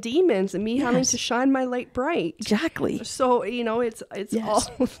 And demons and me having to shine my light bright. Exactly. So, it's all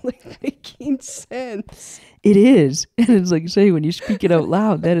like making sense. It is. And it's like, say, when you speak it out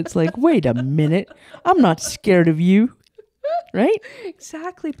loud, then it's like, wait a minute. I'm not scared of you. Right?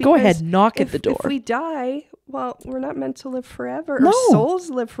 Exactly. Go ahead, knock at the door. If we die, well, we're not meant to live forever. No. Our souls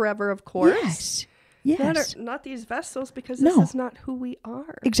live forever, of course. Yes. Yes. Not these vessels, because No. this is not who we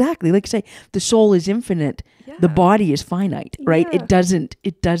are. Exactly. Like say, the soul is infinite. Yeah. The body is finite, right? Yeah.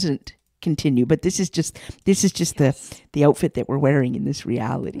 It doesn't continue. But this is just Yes. the outfit that we're wearing in this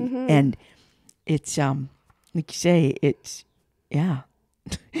reality. Mhm. And it's like you say, it's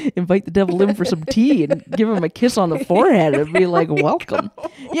invite the devil in for some tea and give him a kiss on the forehead and be like, welcome.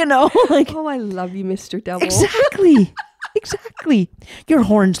 You know, like, Oh, I love you, Mr. Devil. exactly. Exactly. Your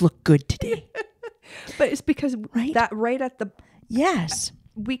horns look good today. But it's because Right? that right at the Yes.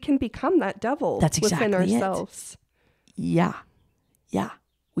 we can become that devil That's within exactly it. ourselves. Yeah. Yeah,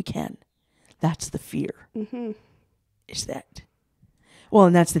 we can. That's the fear. Mm-hmm. Is that. Well,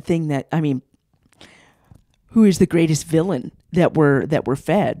 and that's the thing that, I mean, who is the greatest villain that we're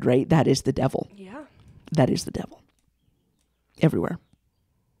fed, right? That is the devil. Yeah. That is the devil. Everywhere.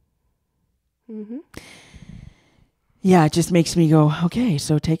 Mm-hmm. Yeah, it just makes me go, okay,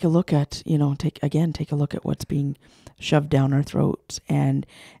 so take a look at, take a look at what's being shoved down our throats and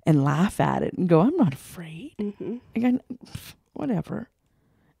laugh at it and go, I'm not afraid. Mm-hmm. Like, whatever.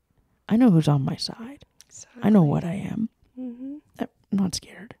 I know who's on my side. Exactly. I know what I am. Mm-hmm. I'm not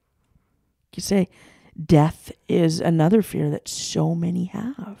scared. You say death is another fear that so many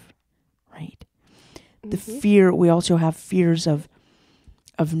have, right? The Mm-hmm. fear, we also have fears of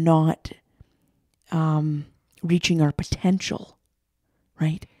not reaching our potential,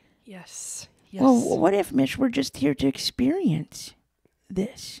 right? Yes. Yes. Well, what if, Mish, we're just here to experience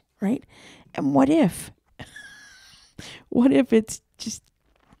this, right? And what if it's just,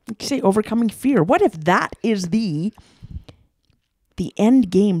 like you say, overcoming fear? What if that is the end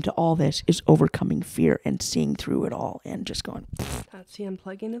game to all this is overcoming fear and seeing through it all and just going, That's the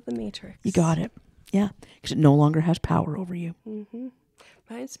unplugging of the matrix. you got it. Yeah, because it no longer has power over you. Mm-hmm.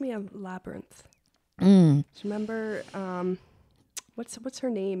 Reminds me of Labyrinth. Mm. Do you remember what's her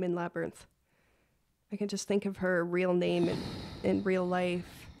name in Labyrinth? I can just think of her real name in real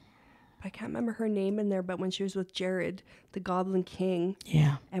life. I can't remember her name in there, but when she was with Jared, the Goblin King,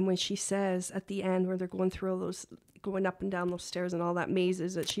 Yeah. and when she says at the end where they're going through all those, going up and down those stairs and all that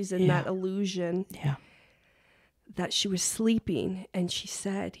mazes, that she's in that illusion, Yeah. that she was sleeping, and she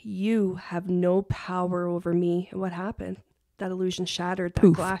said, "You have no power over me." And what happened? That illusion shattered, that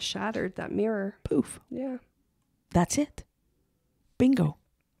Poof. glass shattered, that mirror. Poof. Yeah. That's it. Bingo.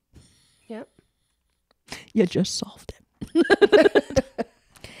 Yep. You just solved it.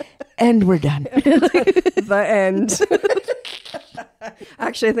 And we're done. The end.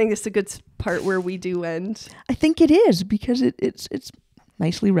 Actually, I think it's a good part where we do end. I think it is because it's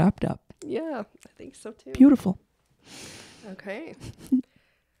nicely wrapped up. Yeah, I think so too. Beautiful. Okay.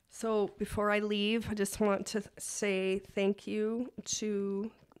 So before I leave, I just want to say thank you to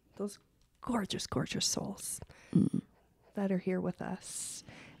those gorgeous, gorgeous souls that are here with us.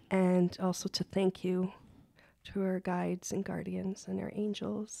 And also to thank you to our guides and guardians and our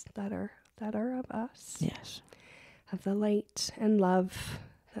angels that are of us. Yes. Of the light and love.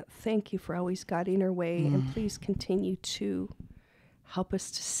 Thank you for always guiding our way. And please continue to help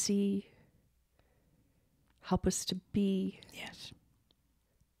us to see, help us to be Yes.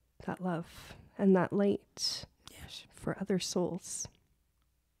 that love and that light Yes. for other souls.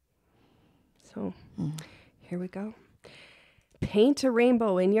 So here we go. Paint a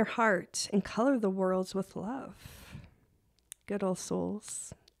rainbow in your heart and color the worlds with love. Good old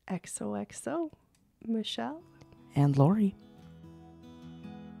souls. XOXO. Michelle. And Lori.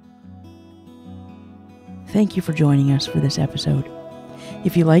 Thank you for joining us for this episode.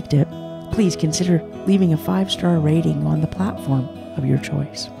 If you liked it, please consider leaving a 5-star rating on the platform of your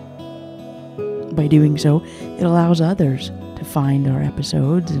choice. By doing so, it allows others to find our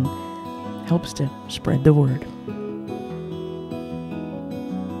episodes and helps to spread the word.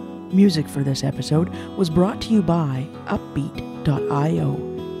 Music for this episode was brought to you by Upbeat.io,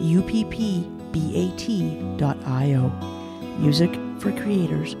 UPPBAT.io. Music for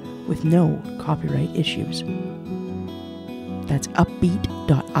creators with no copyright issues. That's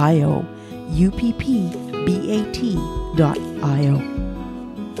Upbeat.io, UPPBAT.io.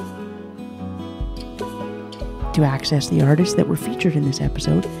 To access the artists that were featured in this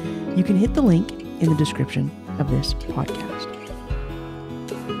episode, you can hit the link in the description of this podcast.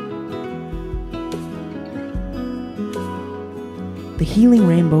 The Healing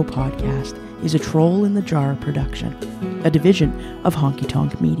Rainbow Podcast is a Troll in the Jar production, a division of Honky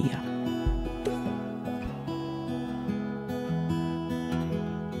Tonk Media.